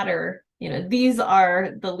a platter. These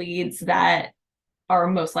are the leads that are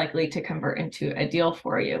most likely to convert into a deal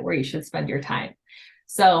for you where you should spend your time.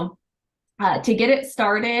 So to get it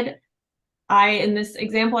started, in this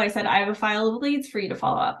example, I said, I have a file of leads for you to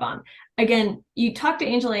follow up on. Again, you talk to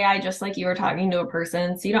Angel AI just like you were talking to a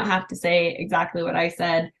person, so you don't have to say exactly what I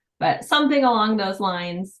said, but something along those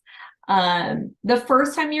lines. The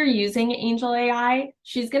first time you're using Angel AI,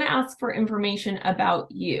 she's going to ask for information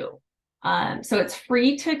about you. So it's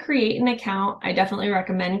free to create an account. I definitely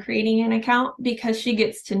recommend creating an account because she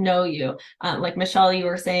gets to know you. Like Michelle, you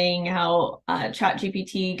were saying how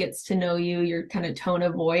ChatGPT gets to know you, your kind of tone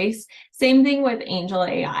of voice. Same thing with Angel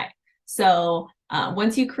AI. So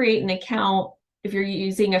once you create an account, if you're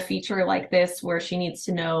using a feature like this where she needs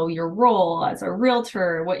to know your role as a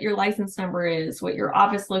realtor, what your license number is, what your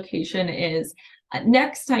office location is,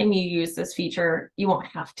 next time you use this feature, you won't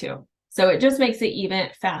have to. So it just makes it even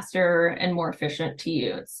faster and more efficient to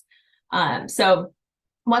use. So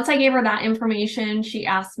once I gave her that information, she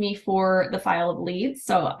asked me for the file of leads.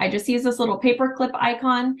 So I just use this little paperclip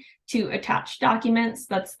icon to attach documents.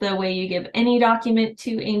 That's the way you give any document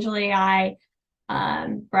to Angel AI.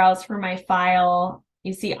 Browse for my file.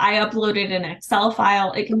 You see, I uploaded an Excel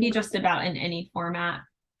file. It can be just about in any format.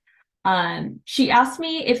 She asked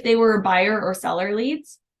me if they were buyer or seller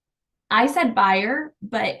leads. I said buyer,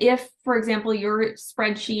 but if, for example, your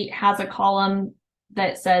spreadsheet has a column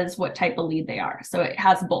that says what type of lead they are, so it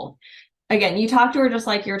has both. Again, you talk to her just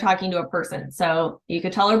like you're talking to a person, so you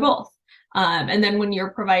could tell her both. And then when you're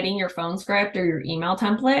providing your phone script or your email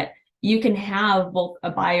template, you can have both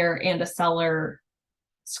a buyer and a seller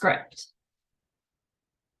script.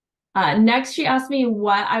 Next, she asked me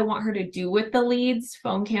what I want her to do with the leads,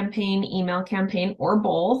 phone campaign, email campaign, or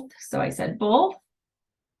both. So I said both.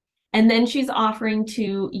 And then she's offering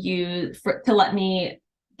to let me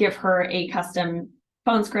give her a custom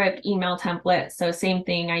phone script, email template. So same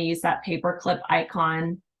thing, I use that paperclip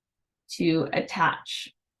icon to attach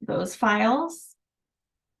those files.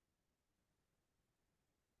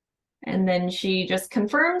 And then she just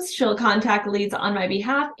confirms she'll contact leads on my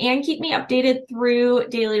behalf and keep me updated through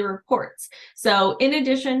daily reports. So in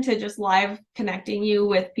addition to just live connecting you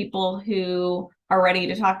with people who are ready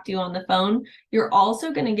to talk to you on the phone, you're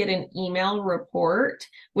also going to get an email report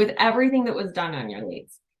with everything that was done on your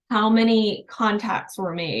leads. How many contacts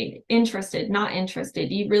were made, interested, not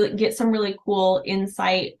interested. You really get some really cool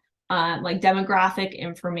insight, like demographic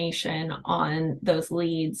information on those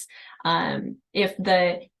leads. If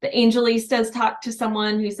the Angelistas talk to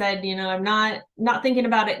someone who said, I'm not thinking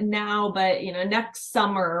about it now, but next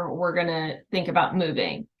summer we're gonna think about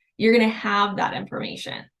moving, you're gonna have that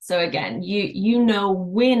information. So again, you know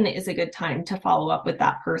when is a good time to follow up with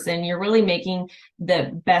that person. You're really making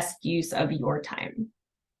the best use of your time.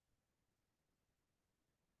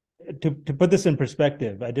 To put this in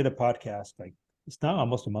perspective, I did a podcast it's now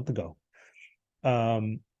almost a month ago,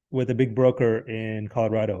 with a big broker in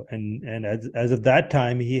Colorado, and as of that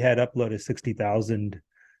time, he had uploaded 60,000,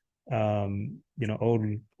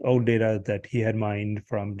 old data that he had mined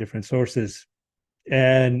from different sources,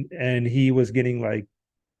 and he was getting like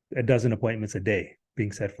a dozen appointments a day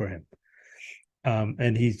being set for him,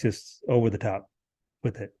 and he's just over the top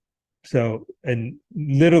with it. So, and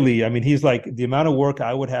literally, I mean, he's like, the amount of work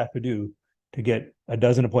I would have to do to get a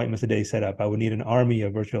dozen appointments a day set up, I would need an army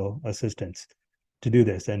of virtual assistants to do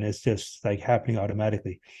this. And it's just like happening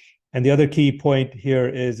automatically. And the other key point here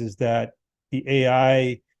is that the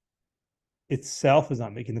AI itself is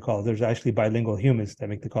not making the call. There's actually bilingual humans that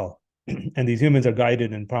make the call. And these humans are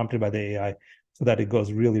guided and prompted by the AI so that it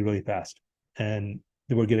goes really, really fast. And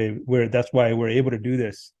that's why we're able to do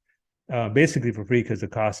this basically for free, because the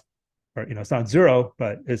cost, or it's not zero,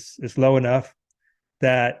 but it's low enough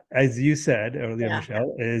that, as you said earlier, yeah,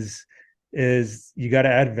 Michelle, is you got to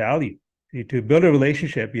add value. To build a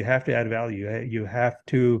relationship, you have to add value. You have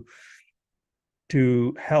to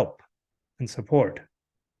help and support.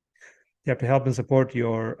 You have to help and support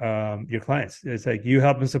your clients. It's like you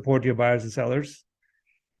help and support your buyers and sellers,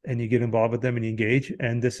 and you get involved with them and you engage.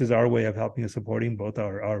 And this is our way of helping and supporting both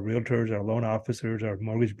our realtors, our loan officers, our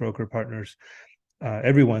mortgage broker partners,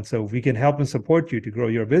 everyone. So if we can help and support you to grow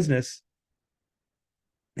your business,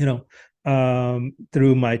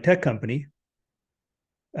 through my tech company,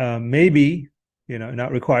 maybe,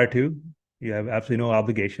 not required to, you have absolutely no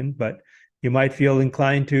obligation, but you might feel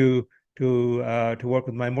inclined to work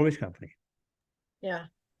with my mortgage company. Yeah,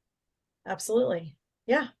 absolutely.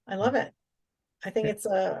 Yeah, I love it. I think it's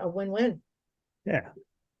a win-win. Yeah.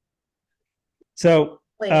 So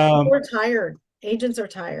We're tired. Agents are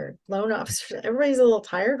tired. Loan officers, everybody's a little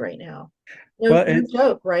tired right now. No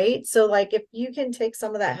joke, right? So like if you can take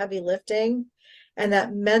some of that heavy lifting and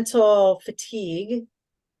that mental fatigue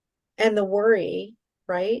and the worry,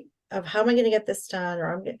 right, of how am I going to get this done,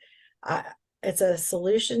 or it's a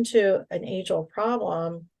solution to an age-old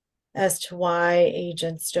problem as to why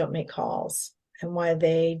agents don't make calls and why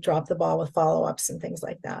they drop the ball with follow-ups and things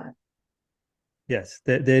like that. Yes,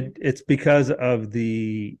 it's because of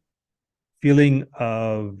the feeling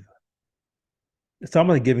of it's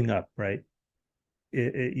almost like giving up, right?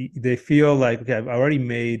 They feel like, okay, I've already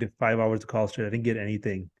made 5 hours of calls today. I didn't get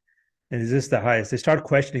anything. And is this the highest? They start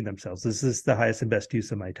questioning themselves. Is this the highest and best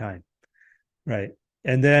use of my time? Right.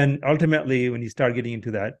 And then ultimately, when you start getting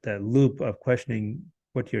into that loop of questioning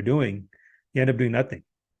what you're doing, you end up doing nothing.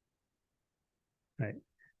 Right.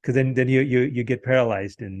 Because then you get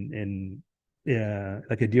paralyzed in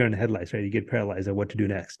like a deer in the headlights, right? You get paralyzed on what to do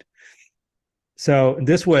next. So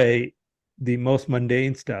this way, the most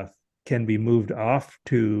mundane stuff can be moved off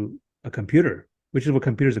to a computer, which is what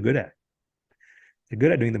computers are good at. They're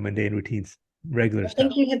good at doing the mundane routines, regular stuff. I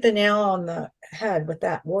think you hit the nail on the head with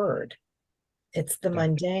that word. It's the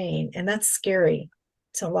mundane, and that's scary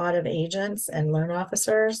to a lot of agents and loan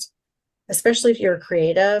officers, especially if you're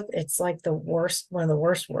creative. It's like the worst, one of the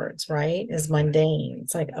worst words, right? Is mundane.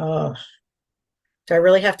 It's like, oh, do I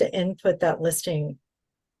really have to input that listing?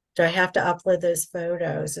 Do I have to upload those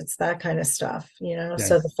photos? It's that kind of stuff, Yes.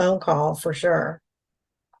 So the phone call for sure.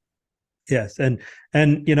 Yes. And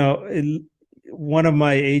one of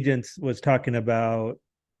my agents was talking about,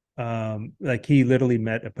 like he literally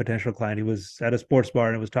met a potential client. He was at a sports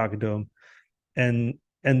bar and was talking to him. And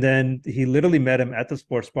then he literally met him at the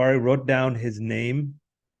sports bar. He wrote down his name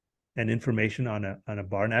and information on a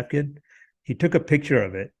bar napkin. He took a picture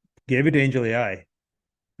of it, gave it to Angel AI,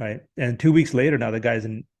 right? And 2 weeks later, now the guy's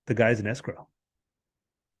in escrow.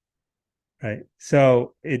 Right.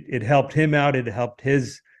 So it helped him out. It helped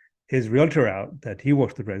his realtor out that he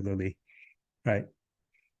works with regularly. Right.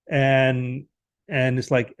 And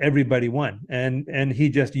it's like everybody won. And he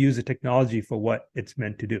just used the technology for what it's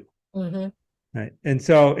meant to do. Mm-hmm. Right. And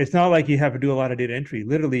so it's not like you have to do a lot of data entry.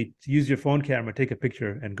 Literally use your phone camera, take a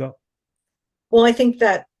picture and go. Well, I think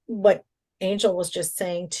that what Angel was just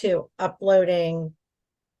saying too, uploading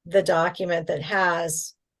the document that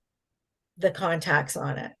has the contacts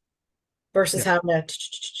on it versus having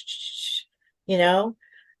to,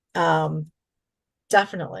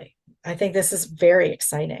 definitely. I think this is very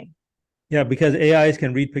exciting. Yeah, because AIs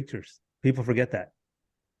can read pictures. People forget that.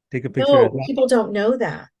 Take a picture. No, people don't know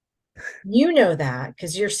that. You know that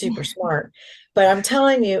because you're super smart. But I'm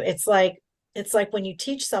telling you, it's like when you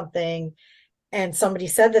teach something, and somebody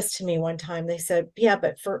said this to me one time. They said, yeah,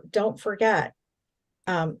 but don't forget,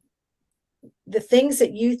 the things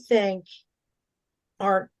that you think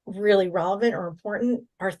aren't really relevant or important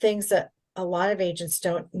are things that a lot of agents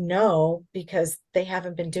don't know because they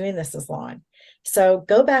haven't been doing this as long. So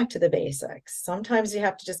go back to the basics. Sometimes you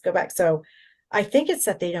have to just go back. So I think it's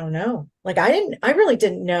that they don't know. Like I really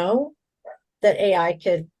didn't know that AI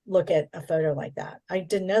could look at a photo like that. I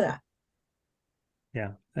didn't know that.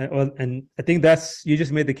 Yeah. Well, and I think you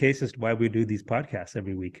just made the case as to why we do these podcasts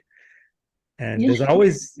every week. And there's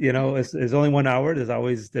always, it's only 1 hour. There's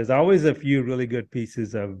always a few really good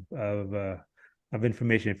pieces of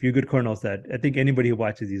information, a few good kernels that I think anybody who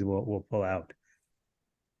watches these will pull out.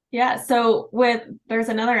 Yeah, so there's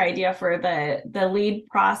another idea for the lead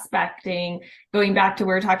prospecting, going back to we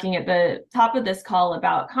were talking at the top of this call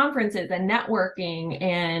about conferences and networking,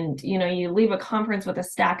 and you leave a conference with a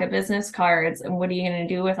stack of business cards, and what are you going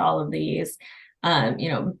to do with all of these?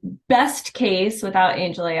 Best case without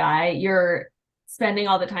Angel AI, you're spending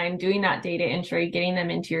all the time doing that data entry, getting them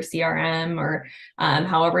into your CRM or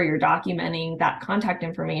however you're documenting that contact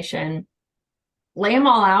information. Lay them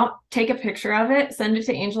all out, take a picture of it, send it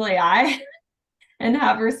to Angel AI, and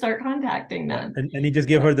have her start contacting them. And you just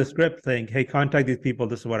give her the script saying, hey, contact these people.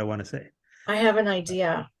 This is what I want to say. I have an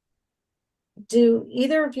idea. Do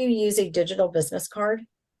either of you use a digital business card?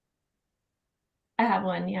 I have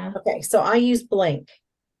one, yeah. Okay, so I use Blink.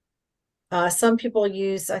 Some people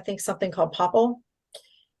use, I think, something called Popple.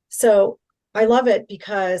 So I love it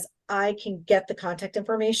because I can get the contact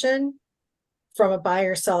information from a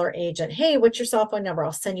buyer, seller, agent. Hey, what's your cell phone number?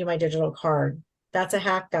 I'll send you my digital card. That's a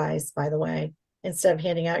hack, guys, by the way, instead of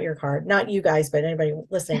handing out your card. Not you guys, but anybody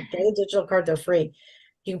listening, get a digital card, they're free.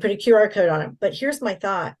 You can put a QR code on it. But here's my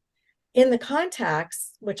thought. In the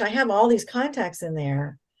contacts, which I have all these contacts in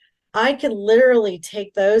there, I could literally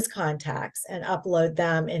take those contacts and upload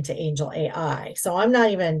them into Angel AI. So I'm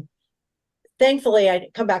not even, thankfully, I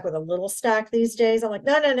come back with a little stack these days. I'm like,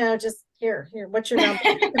 no, just here, what's your number?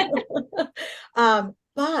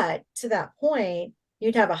 But to that point,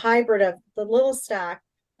 you'd have a hybrid of the little stack,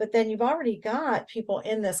 but then you've already got people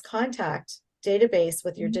in this contact database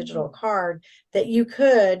with your digital card that you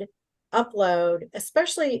could upload.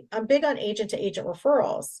 Especially, I'm big on agent to agent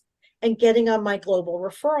referrals and getting on my global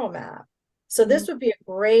referral map. So this would be a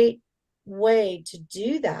great way to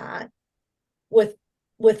do that with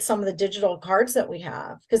some of the digital cards that we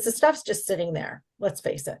have, because the stuff's just sitting there, let's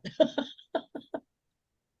face it.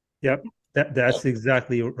 Yep, that's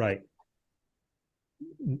exactly right.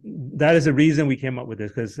 That is the reason we came up with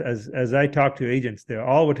this, because as I talk to agents, they're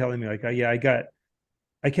all were telling me like, oh, yeah,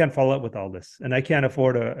 I can't follow up with all this, and I can't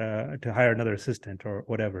afford to hire another assistant or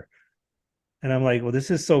whatever. And I'm like, well,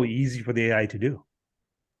 this is so easy for the AI to do.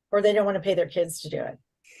 Or they don't want to pay their kids to do it.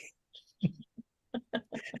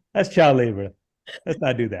 That's child labor. Let's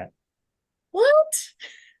not do that. What?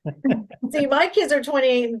 See, my kids are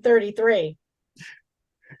 28 and 33.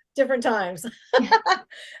 Different times.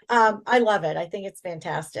 I love it. I think it's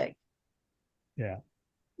fantastic. Yeah.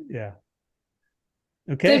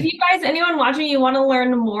 So Okay. if you guys, anyone watching, you want to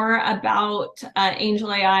learn more about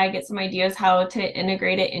Angel AI, get some ideas how to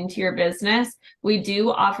integrate it into your business, we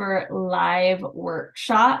do offer live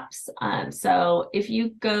workshops. So if you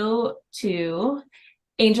go to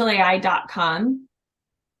angelai.com,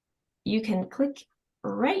 you can click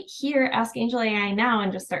right here, Ask Angel AI Now,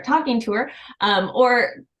 and just start talking to her,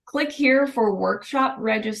 or click here for workshop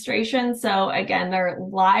registration. So again, they're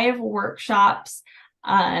live workshops.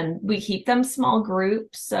 We keep them small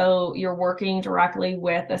groups, so you're working directly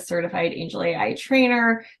with a certified Angel AI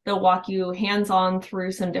trainer. They'll walk you hands-on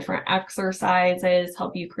through some different exercises,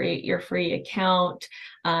 help you create your free account,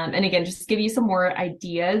 and again, just give you some more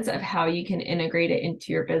ideas of how you can integrate it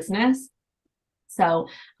into your business. So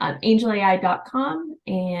angelai.com,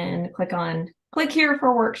 and click here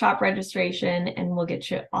for workshop registration, and we'll get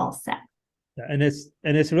you all set. And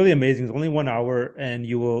it's really amazing. It's only 1 hour, and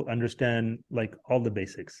you will understand like all the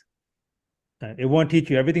basics. It won't teach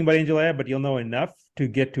you everything about Angel AI, but you'll know enough to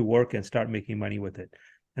get to work and start making money with it.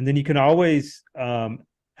 And then you can always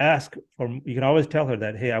ask, or you can always tell her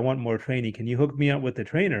that, hey, I want more training. Can you hook me up with a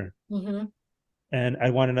trainer? Mm-hmm. And I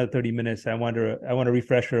want another 30 minutes. I want to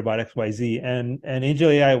refresh her about XYZ. And Angel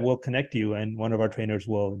AI will connect you, and one of our trainers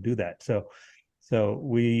will do that. So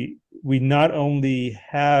we not only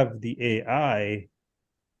have the AI,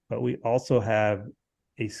 but we also have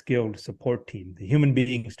a skilled support team, the human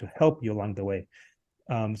beings to help you along the way.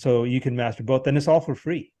 So you can master both, and it's all for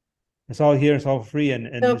free. It's all here. It's all for free. And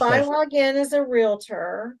So if I log in as a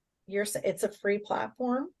realtor, it's a free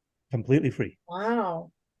platform? Completely free.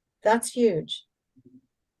 Wow, that's huge.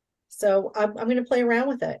 So I'm going to play around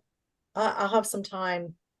with it. I'll have some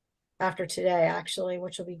time after today, actually,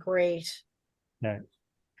 which will be great. Right.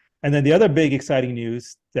 And then the other big exciting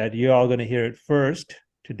news that you're all going to hear it first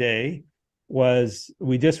today was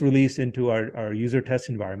we just released into our user test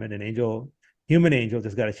environment, and Human Angel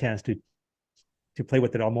just got a chance to play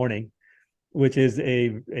with it all morning, which is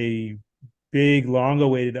a big,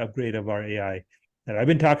 long-awaited upgrade of our AI that I've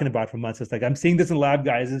been talking about for months. It's like, I'm seeing this in lab,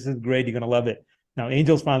 guys. This is great. You're going to love it. Now,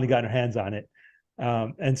 Angel's finally gotten her hands on it.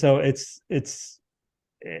 And so it's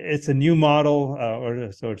a new model,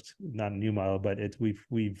 so it's not a new model, but we've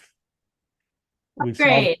solved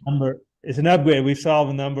a number. It's an upgrade. We've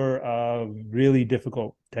solved a number of really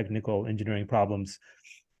difficult technical engineering problems,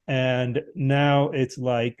 and now it's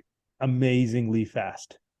like amazingly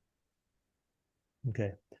fast.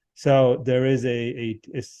 Okay, so there is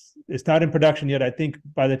it's not in production yet. I think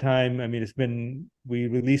by the time, we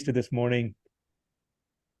released it this morning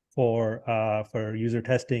for user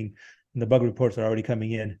testing, and the bug reports are already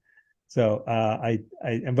coming in. So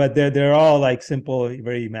but they're all like simple,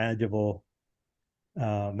 very manageable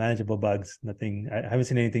bugs. Nothing. I haven't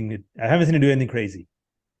seen it do anything crazy.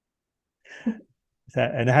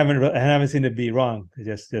 And I haven't seen it be wrong.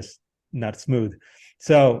 It's just not smooth.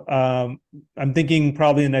 So I'm thinking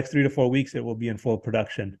probably in the next 3 to 4 weeks it will be in full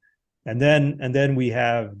production, and then we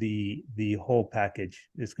have the whole package.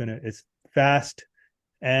 It's fast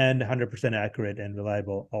and 100% accurate and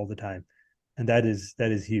reliable all the time. And that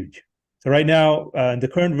is huge. So right now, in the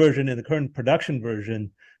current version, in the current production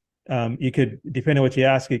version, you could, depending on what you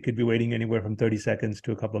ask, it could be waiting anywhere from 30 seconds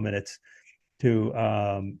to a couple of minutes to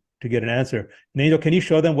get an answer. And Angel, can you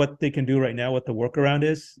show them what they can do right now, what the workaround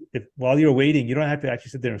is? If while you're waiting, you don't have to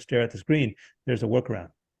actually sit there and stare at the screen. There's a workaround.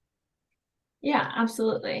 Yeah,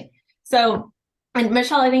 absolutely. So, and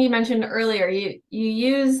Michelle, I think you mentioned earlier, you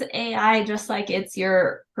use AI just like it's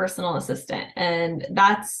your personal assistant. And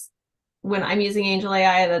that's when I'm using Angel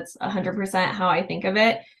AI, that's 100% how I think of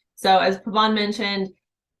it. So as Pavan mentioned,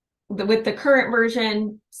 with the current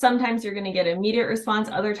version, sometimes you're going to get an immediate response.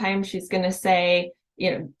 Other times she's going to say,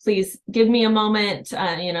 please give me a moment.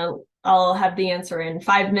 I'll have the answer in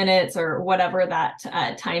 5 minutes or whatever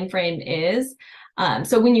that time frame is.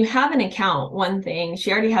 So when you have an account, one thing,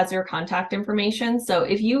 she already has your contact information. So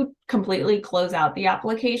if you completely close out the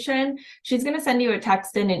application, she's going to send you a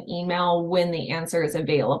text and an email when the answer is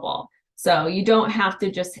available. So you don't have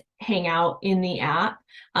to just hang out in the app.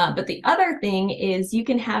 But the other thing is you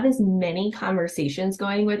can have as many conversations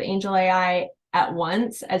going with Angel AI at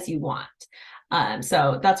once as you want.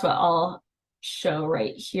 So that's what I'll show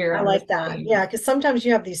right here. I like that. Yeah, because sometimes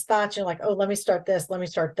you have these thoughts, you're like, oh, let me start this, let me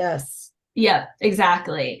start this. Yeah,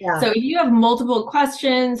 exactly. Yeah. So if you have multiple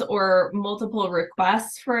questions or multiple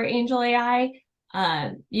requests for Angel AI,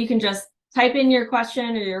 you can just type in your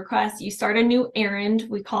question or your request. You start a new errand.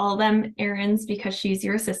 We call them errands because she's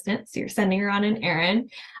your assistant. So you're sending her on an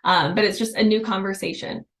errand, but it's just a new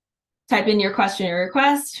conversation. Type in your question or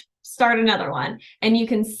request, start another one. And you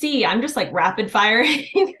can see, I'm just like rapid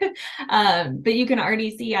firing, but you can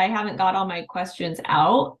already see I haven't got all my questions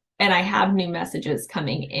out and I have new messages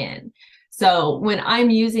coming in. So when I'm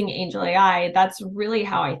using Angel AI, that's really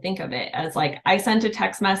how I think of it, as like I sent a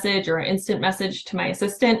text message or an instant message to my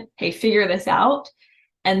assistant, hey, figure this out.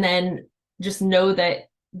 And then just know that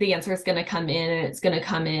the answer is going to come in and it's going to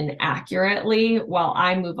come in accurately while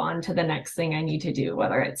I move on to the next thing I need to do,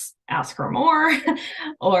 whether it's ask her more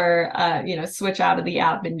or, switch out of the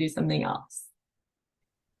app and do something else.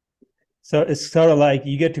 So it's sort of like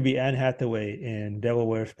you get to be Anne Hathaway in Devil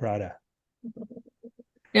Wears Prada.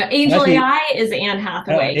 No, Angel AI is Anne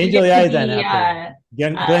Hathaway. Angel AI is Anne Hathaway.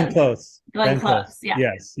 Glenn Close. Glenn Close, yeah.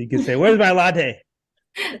 Yes, you could say, "Where's my latte?"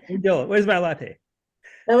 Angel, where's my latte?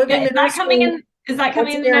 That would be is that coming in? Is that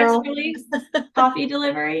coming in the next release? Coffee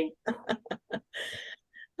delivery.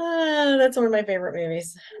 That's one of my favorite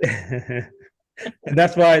movies. And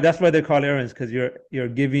that's why they're called errands, because you're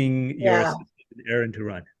giving your assistant an errand to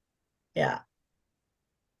run. Yeah,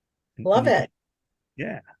 love it.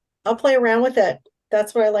 Yeah, I'll play around with it.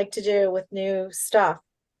 That's what I like to do with new stuff.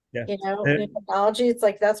 Yeah. New technology. It's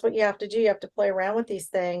like that's what you have to do. You have to play around with these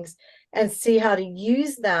things and see how to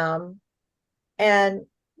use them and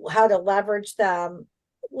how to leverage them.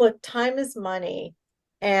 Look, time is money.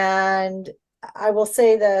 And I will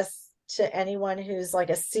say this to anyone who's like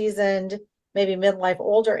a seasoned, maybe midlife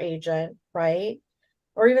older agent, right?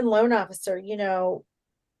 Or even loan officer,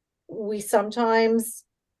 we sometimes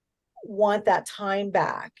want that time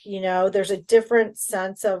back. There's a different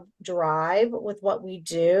sense of drive with what we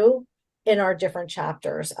do in our different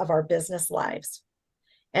chapters of our business lives.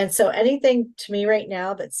 And so anything to me right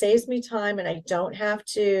now that saves me time and I don't have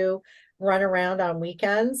to run around on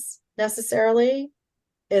weekends necessarily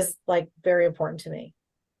is like very important to me,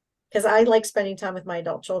 because I like spending time with my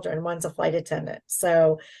adult children. One's a flight attendant,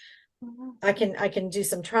 so I can do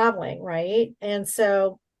some traveling, right? And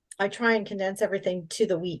so I try and condense everything to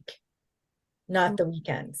the week, not the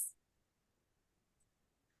weekends.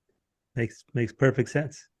 Makes perfect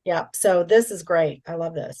sense. Yeah. So this is great. I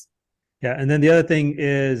love this. Yeah. And then the other thing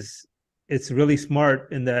is it's really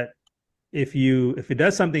smart in that if it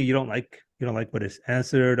does something you don't like what is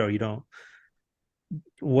answered, or you don't,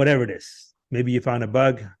 whatever it is, maybe you found a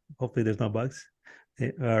bug, hopefully there's no bugs,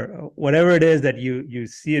 or whatever it is that you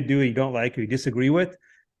see it do, you don't like, or you disagree with,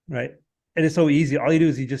 right? And it's so easy. All you do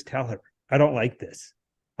is you just tell her, I don't like this.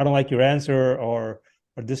 I don't like your answer, or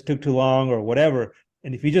this took too long, or whatever.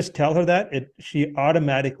 And if you just tell her that, she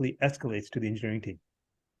automatically escalates to the engineering team.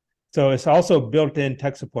 So it's also built-in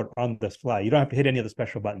tech support on the fly. You don't have to hit any of the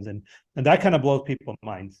special buttons. And that kind of blows people's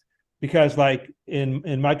minds, because like in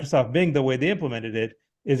Microsoft Bing, the way they implemented it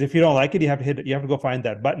is if you don't like it, you have to go find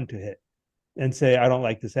that button to hit and say, I don't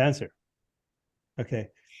like this answer. Okay.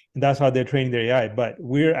 And that's how they're training their AI. But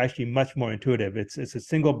we're actually much more intuitive. It's a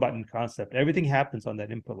single button concept. Everything happens on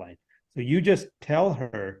that input line. So you just tell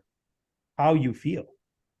her how you feel.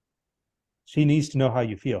 She needs to know how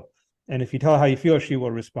you feel. And if you tell her how you feel, she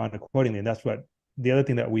will respond accordingly. And that's what the other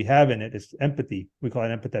thing that we have in it is empathy. We call it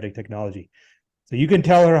empathetic technology. So you can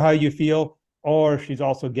tell her how you feel, or she's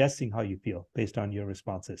also guessing how you feel based on your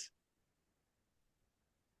responses.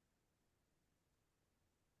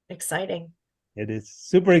 Exciting. It is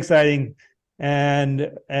super exciting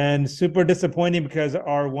and super disappointing because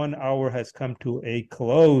our 1 hour has come to a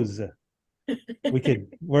close.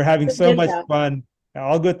 We're having so much fun.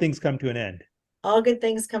 All good things come to an end. All good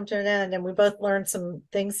things come to an end, and we both learned some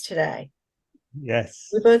things today. Yes.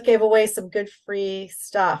 We both gave away some good free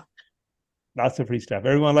stuff. Lots of free stuff.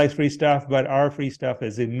 Everyone likes free stuff, but our free stuff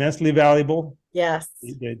is immensely valuable. Yes.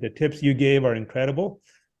 The tips you gave are incredible.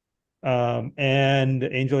 And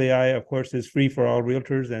Angel AI, of course, is free for all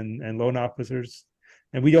realtors and loan officers.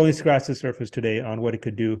 And we only scratched the surface today on what it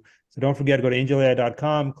could do. So don't forget to go to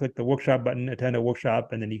angelai.com, click the workshop button, attend a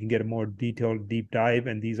workshop, and then you can get a more detailed deep dive.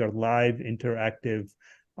 And these are live, interactive,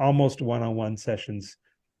 almost one-on-one sessions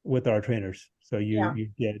with our trainers. So you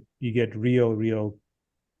get real, real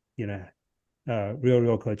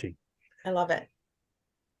coaching. I love it.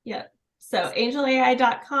 Yeah. So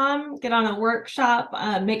angelai.com, get on a workshop.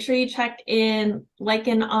 Make sure you check in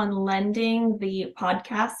Lycan on Lending, the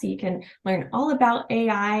podcast, so you can learn all about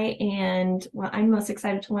AI and what I'm most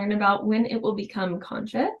excited to learn about, when it will become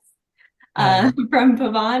conscious, from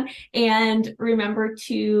Pavan. And remember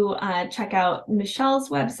to check out Michelle's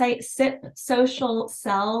website,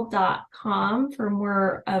 sipsocialcell.com, for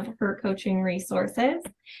more of her coaching resources.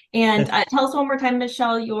 And tell us one more time,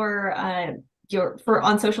 Michelle, your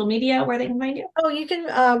on social media, where they can find you. Oh, you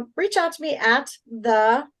can reach out to me at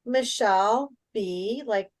the Michele B,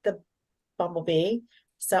 like the bumblebee.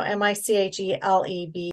 So MICHELEB